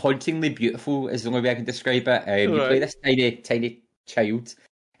 It's hauntingly beautiful is the only way I can describe it. You play this tiny child.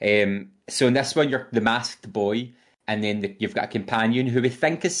 So in this one, you're the masked boy, and then you've got a companion who we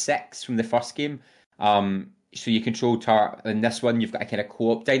think is 6 from the first game. So you control her. In this one, you've got a kind of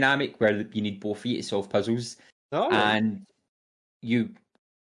co-op dynamic where you need both of you to solve puzzles. And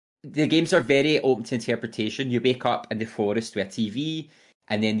the games are very open to interpretation. You wake up in the forest with a TV,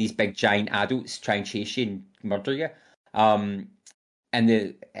 and then these big giant adults try and chase you and murder you. And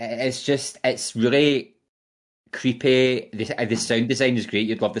it's really creepy. The sound design is great.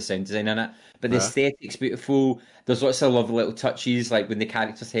 You'd love the sound design in it. But the aesthetic's beautiful. There's lots of lovely little touches, like when the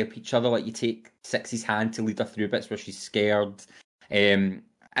characters help each other, like you take Sixie's hand to lead her through bits where she's scared. And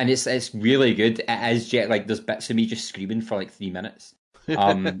it's really good. It is there's bits of me just screaming for like 3 minutes.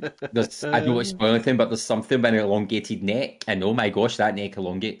 I don't want to spoil anything, but there's something with an elongated neck, and oh my gosh, that neck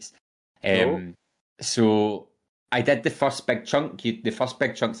elongates. So I did the first big chunk. The first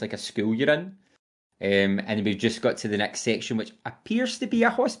big chunk's like a school you're in. And we've just got to the next section, which appears to be a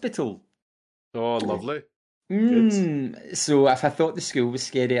hospital. Oh, lovely. So if I thought the school was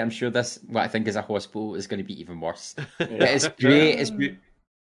scary, I'm sure this, what I think is a hospital, is going to be even worse. Yeah. It's great.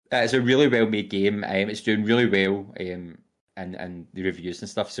 It's a really well-made game. It's doing really well and the reviews and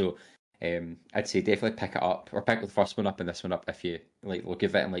stuff. So I'd say definitely pick it up, or pick the first one up and this one up if you like look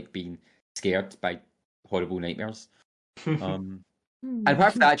at it and like being scared by horrible nightmares. And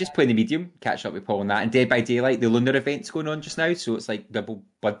apart from that, just playing the medium, catch up with Paul on that. And Dead by Daylight, the lunar event's going on just now, so it's like double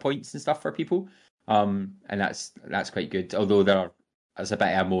blood points and stuff for people. And that's quite good. Although there's a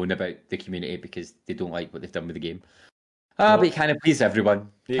bit of a moan about the community because they don't like what they've done with the game. But you can't please everyone.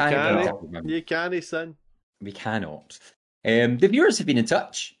 You can't, son. We cannot. The viewers have been in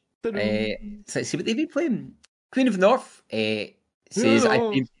touch. So let's see what they've been playing. Queen of the North says,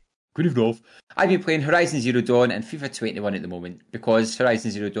 Queen of the North. I've been playing Horizon Zero Dawn and FIFA 21 at the moment. Because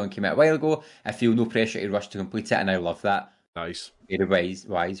Horizon Zero Dawn came out a while ago, I feel no pressure to rush to complete it, and I love that. Nice. Very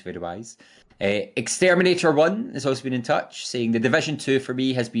wise, very wise. Exterminator 1 has also been in touch, saying The Division 2 for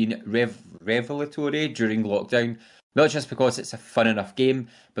me has been revelatory during lockdown. Not just because it's a fun enough game,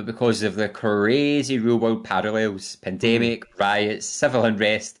 but because of the crazy real-world parallels. Pandemic, riots, civil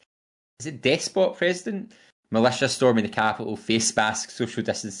unrest. Is it Despot President? Militia storming the capital, face mask, social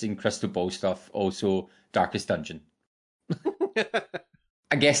distancing, crystal ball stuff. Also, Darkest Dungeon.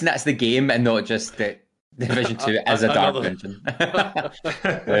 I'm guessing that's the game and not just the Division 2 as a dark dungeon.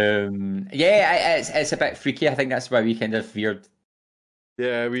 It's a bit freaky. I think that's why we kind of veered.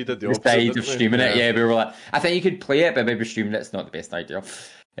 Yeah, we did the opposite of streaming it. Yeah, we were like, I think you could play it, but maybe streaming it's not the best idea.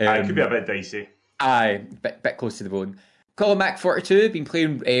 It could be a bit dicey. Aye, bit close to the bone. Colin Mac 42, been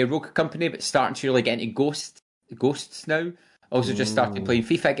playing Rogue Company, but starting to really get into Ghosts now. Also just started playing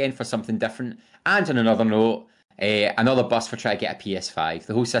FIFA again for something different. And on another note, another bust for trying to get a PS5.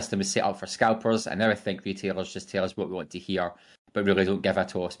 The whole system is set up for scalpers, and now I think retailers just tell us what we want to hear, but really don't give a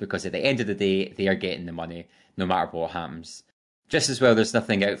toss, because at the end of the day, they are getting the money, no matter what happens. Just as well, there's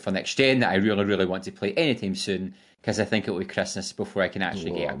nothing out for next gen that I really, really want to play anytime soon, because I think it will be Christmas before I can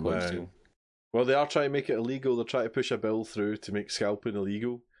actually get a console. Well, they are trying to make it illegal. They're trying to push a bill through to make scalping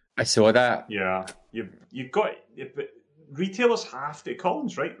illegal. I saw that. Yeah, you've got. But retailers have to.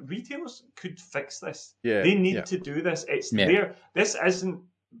 Colin's right. Retailers could fix this. Yeah, they need to do this. It's there. This isn't.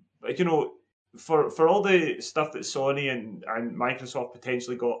 For all the stuff that Sony and Microsoft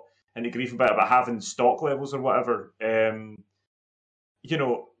potentially got into grief about having stock levels or whatever.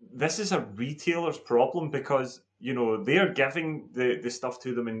 This is a retailer's problem because, they are giving the stuff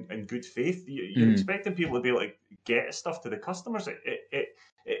to them in good faith. You're expecting people to be able to get stuff to the customers.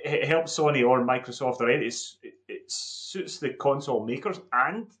 It helps Sony or Microsoft or it suits the console makers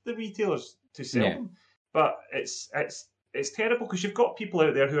and the retailers to sell them. But it's terrible because you've got people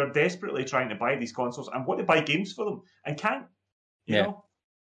out there who are desperately trying to buy these consoles and want to buy games for them and can't, you know?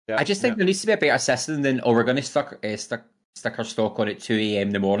 Yeah. I just think there needs to be a better system than, we're going to stick our stock on at 2 a.m.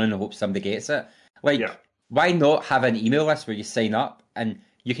 in the morning and hope somebody gets it. Why not have an email list where you sign up and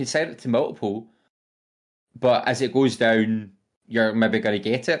you can send it to multiple, but as it goes down, you're maybe going to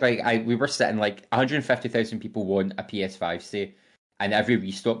get it. We were sitting 150,000 people want a PS5, say, and every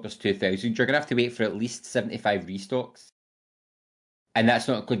restock there's 2,000. You're going to have to wait for at least 75 restocks. And that's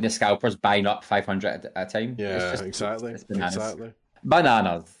not including the scalpers buying up 500 at a time. Yeah, exactly. It's bananas. Exactly.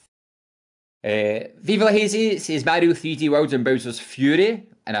 Bananas. Viva La Hazy says Mario 3D World and Bowser's Fury,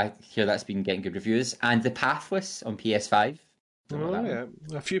 and I hear that's been getting good reviews, and The Pathless on PS5. Oh, yeah.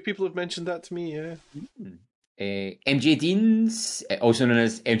 A few people have mentioned that to me, yeah. MJ Deans, also known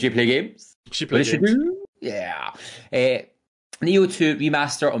as MJ Play Games. She plays games. Yeah. Neo 2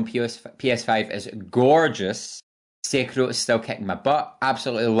 Remaster on PS5 is gorgeous. Sekiro is still kicking my butt.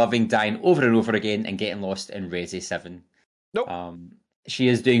 Absolutely loving dying over and over again and getting lost in Resi 7. Nope. She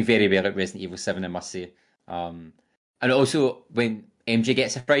is doing very well at Resident Evil 7, I must say. And also, when MJ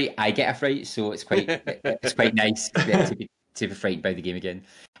gets a fright, I get a fright, so it's quite nice to be frightened by the game again.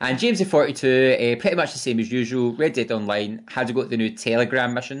 And James of 42, pretty much the same as usual. Red Dead Online, had to go to the new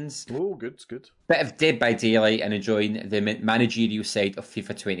Telegram missions. Oh, good. Bit of Dead by Daylight and enjoying the managerial side of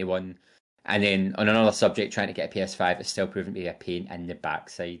FIFA 21. And then on another subject, trying to get a PS5 is still proving to be a pain in the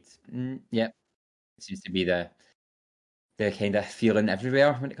backside. Yep. It seems to be the kind of feeling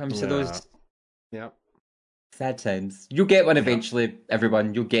everywhere when it comes to those. Yeah. Sad times. You'll get one eventually,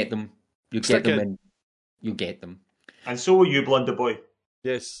 everyone. You'll get them. You'll get them. And so will you, Blunder Boy.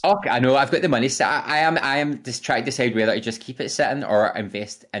 Yes. Okay, I know. I've got the money. So I am just trying to decide whether to just keep it sitting or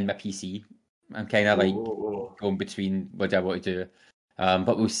invest in my PC. I'm kind of going between what I want to do.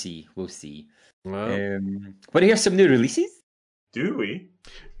 But we'll see. We'll see. Well, Want to hear some new releases? Do we?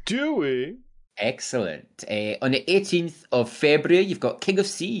 Excellent. On the 18th of February, you've got King of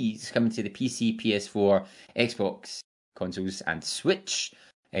Seas coming to the PC, PS4, Xbox consoles, and Switch.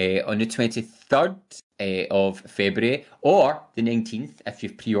 On the 23rd of February, or the 19th, if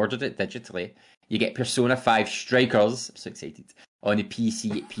you've pre-ordered it digitally, you get Persona 5 Strikers. I'm so excited. On the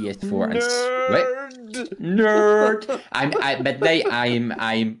PC, PS4, and Switch. Nerd! I'm at midnight.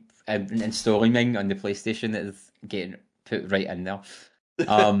 I'm installing mine on the PlayStation that is getting put right in there.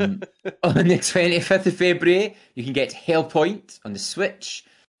 On the 25th of February, you can get Hellpoint on the Switch,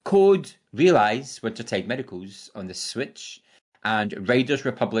 Code Realize Wintertide Miracles on the Switch, and Riders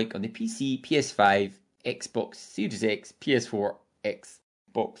Republic on the PC, PS5, Xbox Series X, PS4,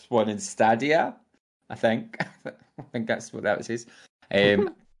 Xbox One, and Stadia. I think that's what that says.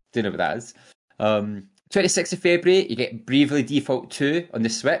 Don't know what that is. 26th of February, you get Bravely Default 2 on the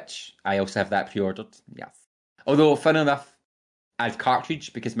Switch. I also have that pre-ordered. Yes. Although, fun enough, I have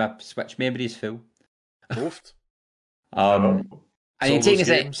cartridge because my Switch memory is full. Both. And it takes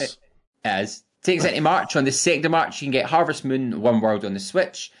us into March. On the 2nd of March, you can get Harvest Moon One World on the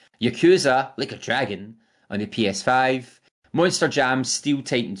Switch, Yakuza Like a Dragon on the PS5, Monster Jam Steel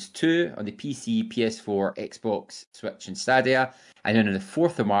Titans 2 on the PC, PS4, Xbox, Switch, and Stadia. And then on the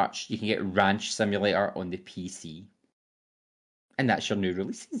 4th of March, you can get Ranch Simulator on the PC. And that's your new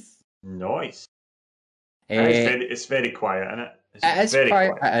releases. Nice. It's very quiet, isn't it? It is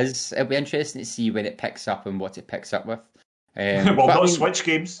quiet. It is. It'll be interesting to see when it picks up and what it picks up with. Not Switch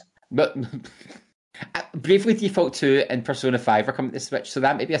games. But Bravely Default 2 and Persona 5 are coming to Switch, so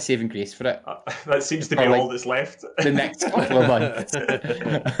that may be a saving grace for it. That seems to be all that's left. The next couple of months.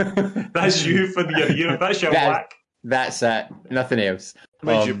 That's you for the year. That's your whack. That's it. Nothing else.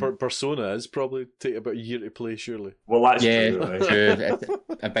 Mind you, Persona is probably take about a year to play, surely. Well, that's true. Right? True.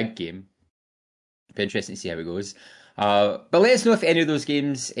 It's a big game. It'll be interesting to see how it goes. But let us know if any of those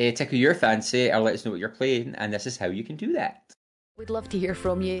games tickle your fancy, or let us know what you're playing, and this is how you can do that. We'd love to hear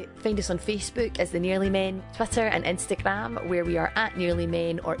from you. Find us on Facebook as The Nearly Men, Twitter and Instagram, where we are at Nearly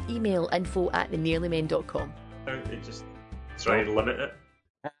Men, or email info@thenearlymen.com. Just try to limit it.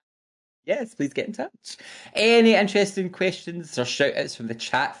 Yes, please get in touch. Any interesting questions or shout-outs from the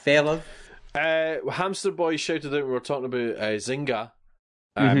chat, fellas? Hamster Boy shouted out when we were talking about Zynga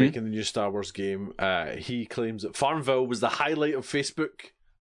making the new Star Wars game. He claims that Farmville was the highlight of Facebook.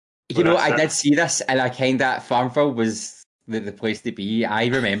 You know, I did see this, and I kind of Farmville was the place to be. I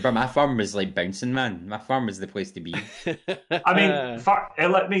remember my farm was like bouncing, man. My farm was the place to be. I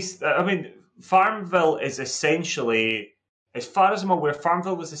mean, Farmville is essentially, as far as I'm aware,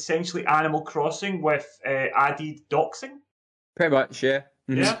 Farmville was essentially Animal Crossing with added doxing. Pretty much, yeah.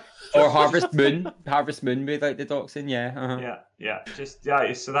 Mm-hmm. Yeah. Or Harvest Moon. Harvest Moon without the doxing, yeah. Uh-huh. Yeah.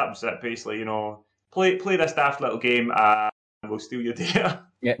 So that was it, basically. You know, play this daft little game, and we'll steal your data.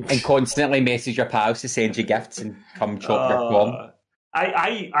 Yeah, and constantly message your pals to send you gifts and come chop your plum.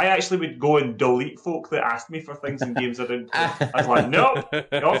 I actually would go and delete folk that asked me for things in games I didn't play. I was like, nope,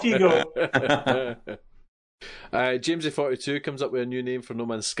 off you go. Jamesy42 comes up with a new name for No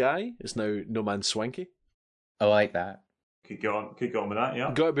Man's Sky. It's now No Man's Swanky. I like that. Could go on with that,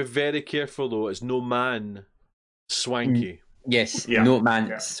 yeah. Got to be very careful though. It's No Man Swanky. Yes, No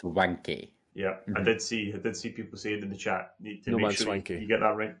Man Swanky. Yeah, mm-hmm. I did see people saying in the chat. Need to No make Man sure Swanky. You get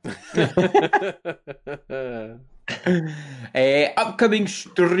that right. Upcoming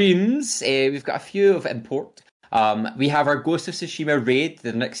streams. We've got a few of import. We have our Ghost of Tsushima raid,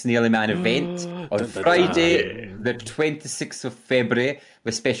 the next Nearly Man event, on Friday, the 26th of February,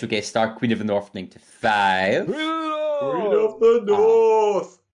 with special guest star Queen of the North 9 to 5. Queen of the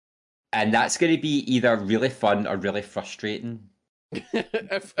North! And that's going to be either really fun or really frustrating.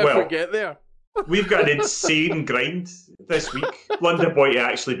 if we get there. We've got an insane grind this week. London Boy to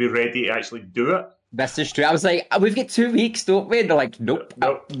actually be ready to actually do it. This is true. I was like, we've got 2 weeks, don't we? And they're like, nope.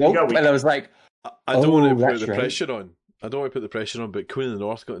 And I was like, I don't want to put the pressure on. I don't want to put the pressure on, but Queen of the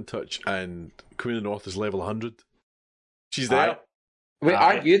North got in touch, and Queen of the North is level 100. She's there. Wait,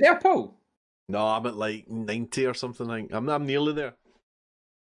 aren't you there, Paul? No, I'm at like 90 or something. I'm nearly there.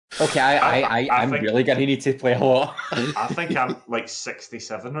 Okay, I'm really going to need to play a lot. I think I'm like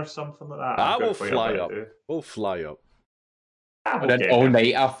 67 or something like that. I will fly up. We'll fly up. All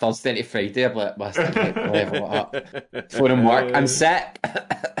night after Thursday to Friday, I'm like, must level up. Phone and work. I'm sick.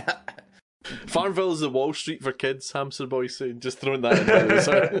 Farmville is the Wall Street for kids, Hamster Boy saying. Just throwing that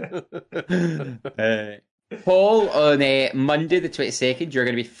in there. Paul, on Monday the 22nd, you're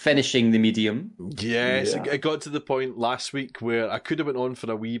going to be finishing the medium. Yes, it got to the point last week where I could have went on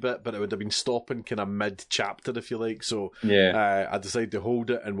for a wee bit, but it would have been stopping kind of mid-chapter, if you like. So I decided to hold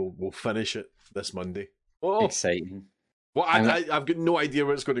it, and we'll finish it this Monday. Oh, exciting! Well, I've got no idea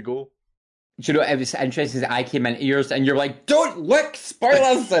where it's going to go. Do you know, it was interesting that I came into yours, and you're like, "Don't look,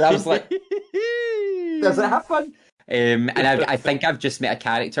 spoilers!" And I was like, "Does it have fun?" And I think I've just met a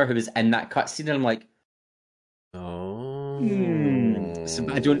character who was in that cutscene, and I'm like, oh. So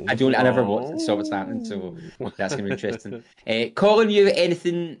I never watched it, saw what's happening, so that's going to be interesting. Colin, you have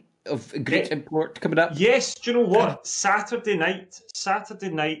anything of great import coming up? Yes, do you know what? Saturday night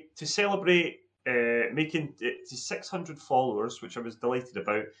to celebrate making it to 600 followers, which I was delighted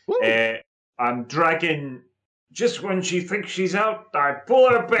about. I'm dragging, just when she thinks she's out, I pull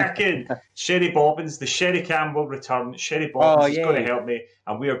her back in. Sherry Bobbins, the Sherry Cam will return. Sherry Bobbins is going to help me,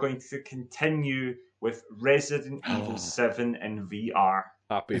 and we are going to continue with Resident Evil 7 in VR.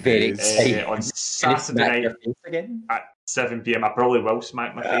 Happy days. On Saturday night at 7 p.m. I probably will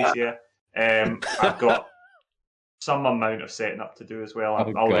smack my face, I've got some amount of setting up to do as well.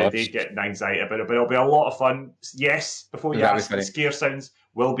 I'm already getting anxiety about it, but it'll be a lot of fun. Yes, before you ask, the scare sounds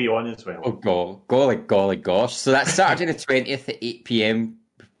will be on as well. Oh, golly gosh. So that's Saturday the 20th at 8 p.m.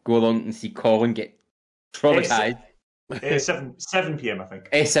 Go along and see Colin get traumatized. 7 p.m, I think.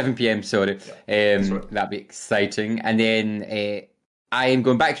 7 p.m, sorry. That'd be exciting. And then I am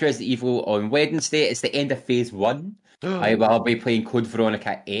going back to Resident Evil on Wednesday. It's the end of Phase 1. I'll be playing Code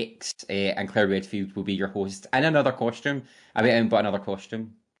Veronica X, and Claire Redfield will be your host in another costume. I went out and bought another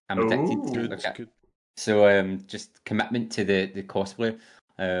costume. I'm addicted to it. Good. So just commitment to the cosplay.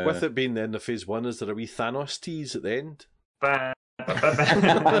 With it being the end of Phase 1, is there a wee Thanos tease at the end?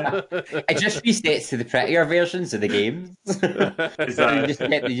 It just resets to the prettier versions of the games.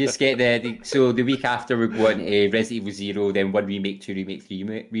 You just get so the week after we're going to Resident Evil 0, then 1 remake, 2 remake,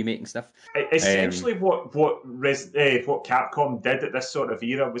 3 remake and stuff. Essentially, what Capcom did at this sort of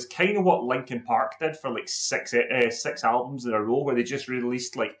era was kind of what Linkin Park did for like six albums in a row, where they just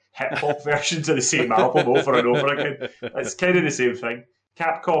released like hip hop versions of the same album over and over again. It's kind of the same thing.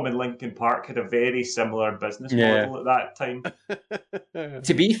 Capcom and Linkin Park had a very similar business model at that time.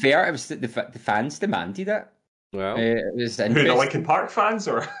 To be fair, it was the fans demanded it. Well, it was who, the Linkin Park fans,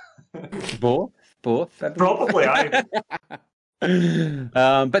 or both? Probably, I.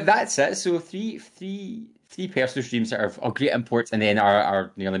 But that's it. So three personal streams that are of great imports, and then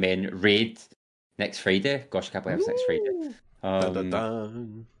our Nearly Men raid next Friday. Gosh, I can't believe it's next Friday.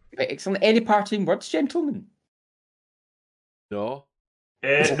 Excellent. Any parting words, gentlemen? No.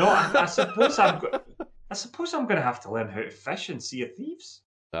 No, I suppose I'm going to have to learn how to fish in Sea of Thieves.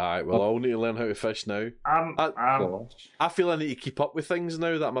 Alright, well, I'll need to learn how to fish now. I feel I need to keep up with things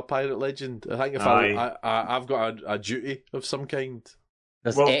now that I'm a pirate legend. I think if I've got a duty of some kind.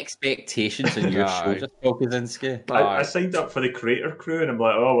 There's expectations in your show, just Kokazinski. I signed up for the creator crew, and I'm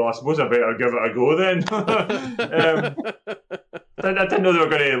like, oh, well, I suppose I better give it a go then. I didn't know they were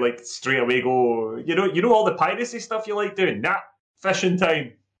going to like straight away go, you know all the piracy stuff you like doing? Nah, fishing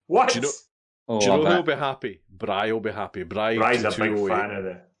time. What? Do you know who'll be happy? Bri will be happy. Bri's a big fan of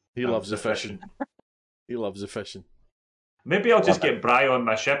it. He loves the fishing. He loves the fishing. Maybe I'll just get Bri on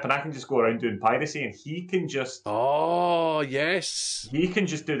my ship, and I can just go around doing piracy, and he can just... Oh, yes. He can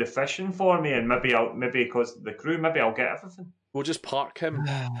just do the fishing for me, and maybe because the crew, maybe I'll get everything. We'll just park him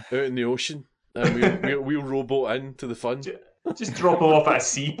out in the ocean, and we'll rowboat in to the fun. Just drop him off at a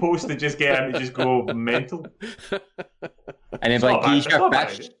sea post and just get him to just go mental. And then like,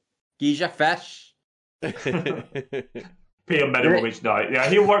 geezer fish. Pay him minimum wage now. Yeah,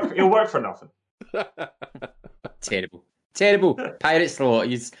 he'll work for nothing. Terrible. Pirates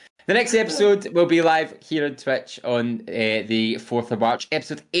Lotties. The next episode will be live here on Twitch on the 4th of March,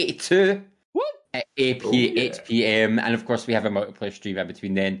 episode 82 at 8 p.m. And of course, we have a multiplayer stream in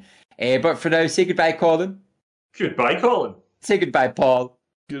between then. But for now, say goodbye, Colin. Goodbye, Colin. Say goodbye, Paul.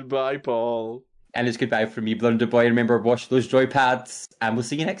 Goodbye, Paul. And it's goodbye from me, Blunder Boy. Remember, wash those joy pads. And we'll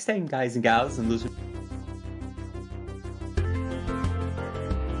see you next time, guys and gals. And those.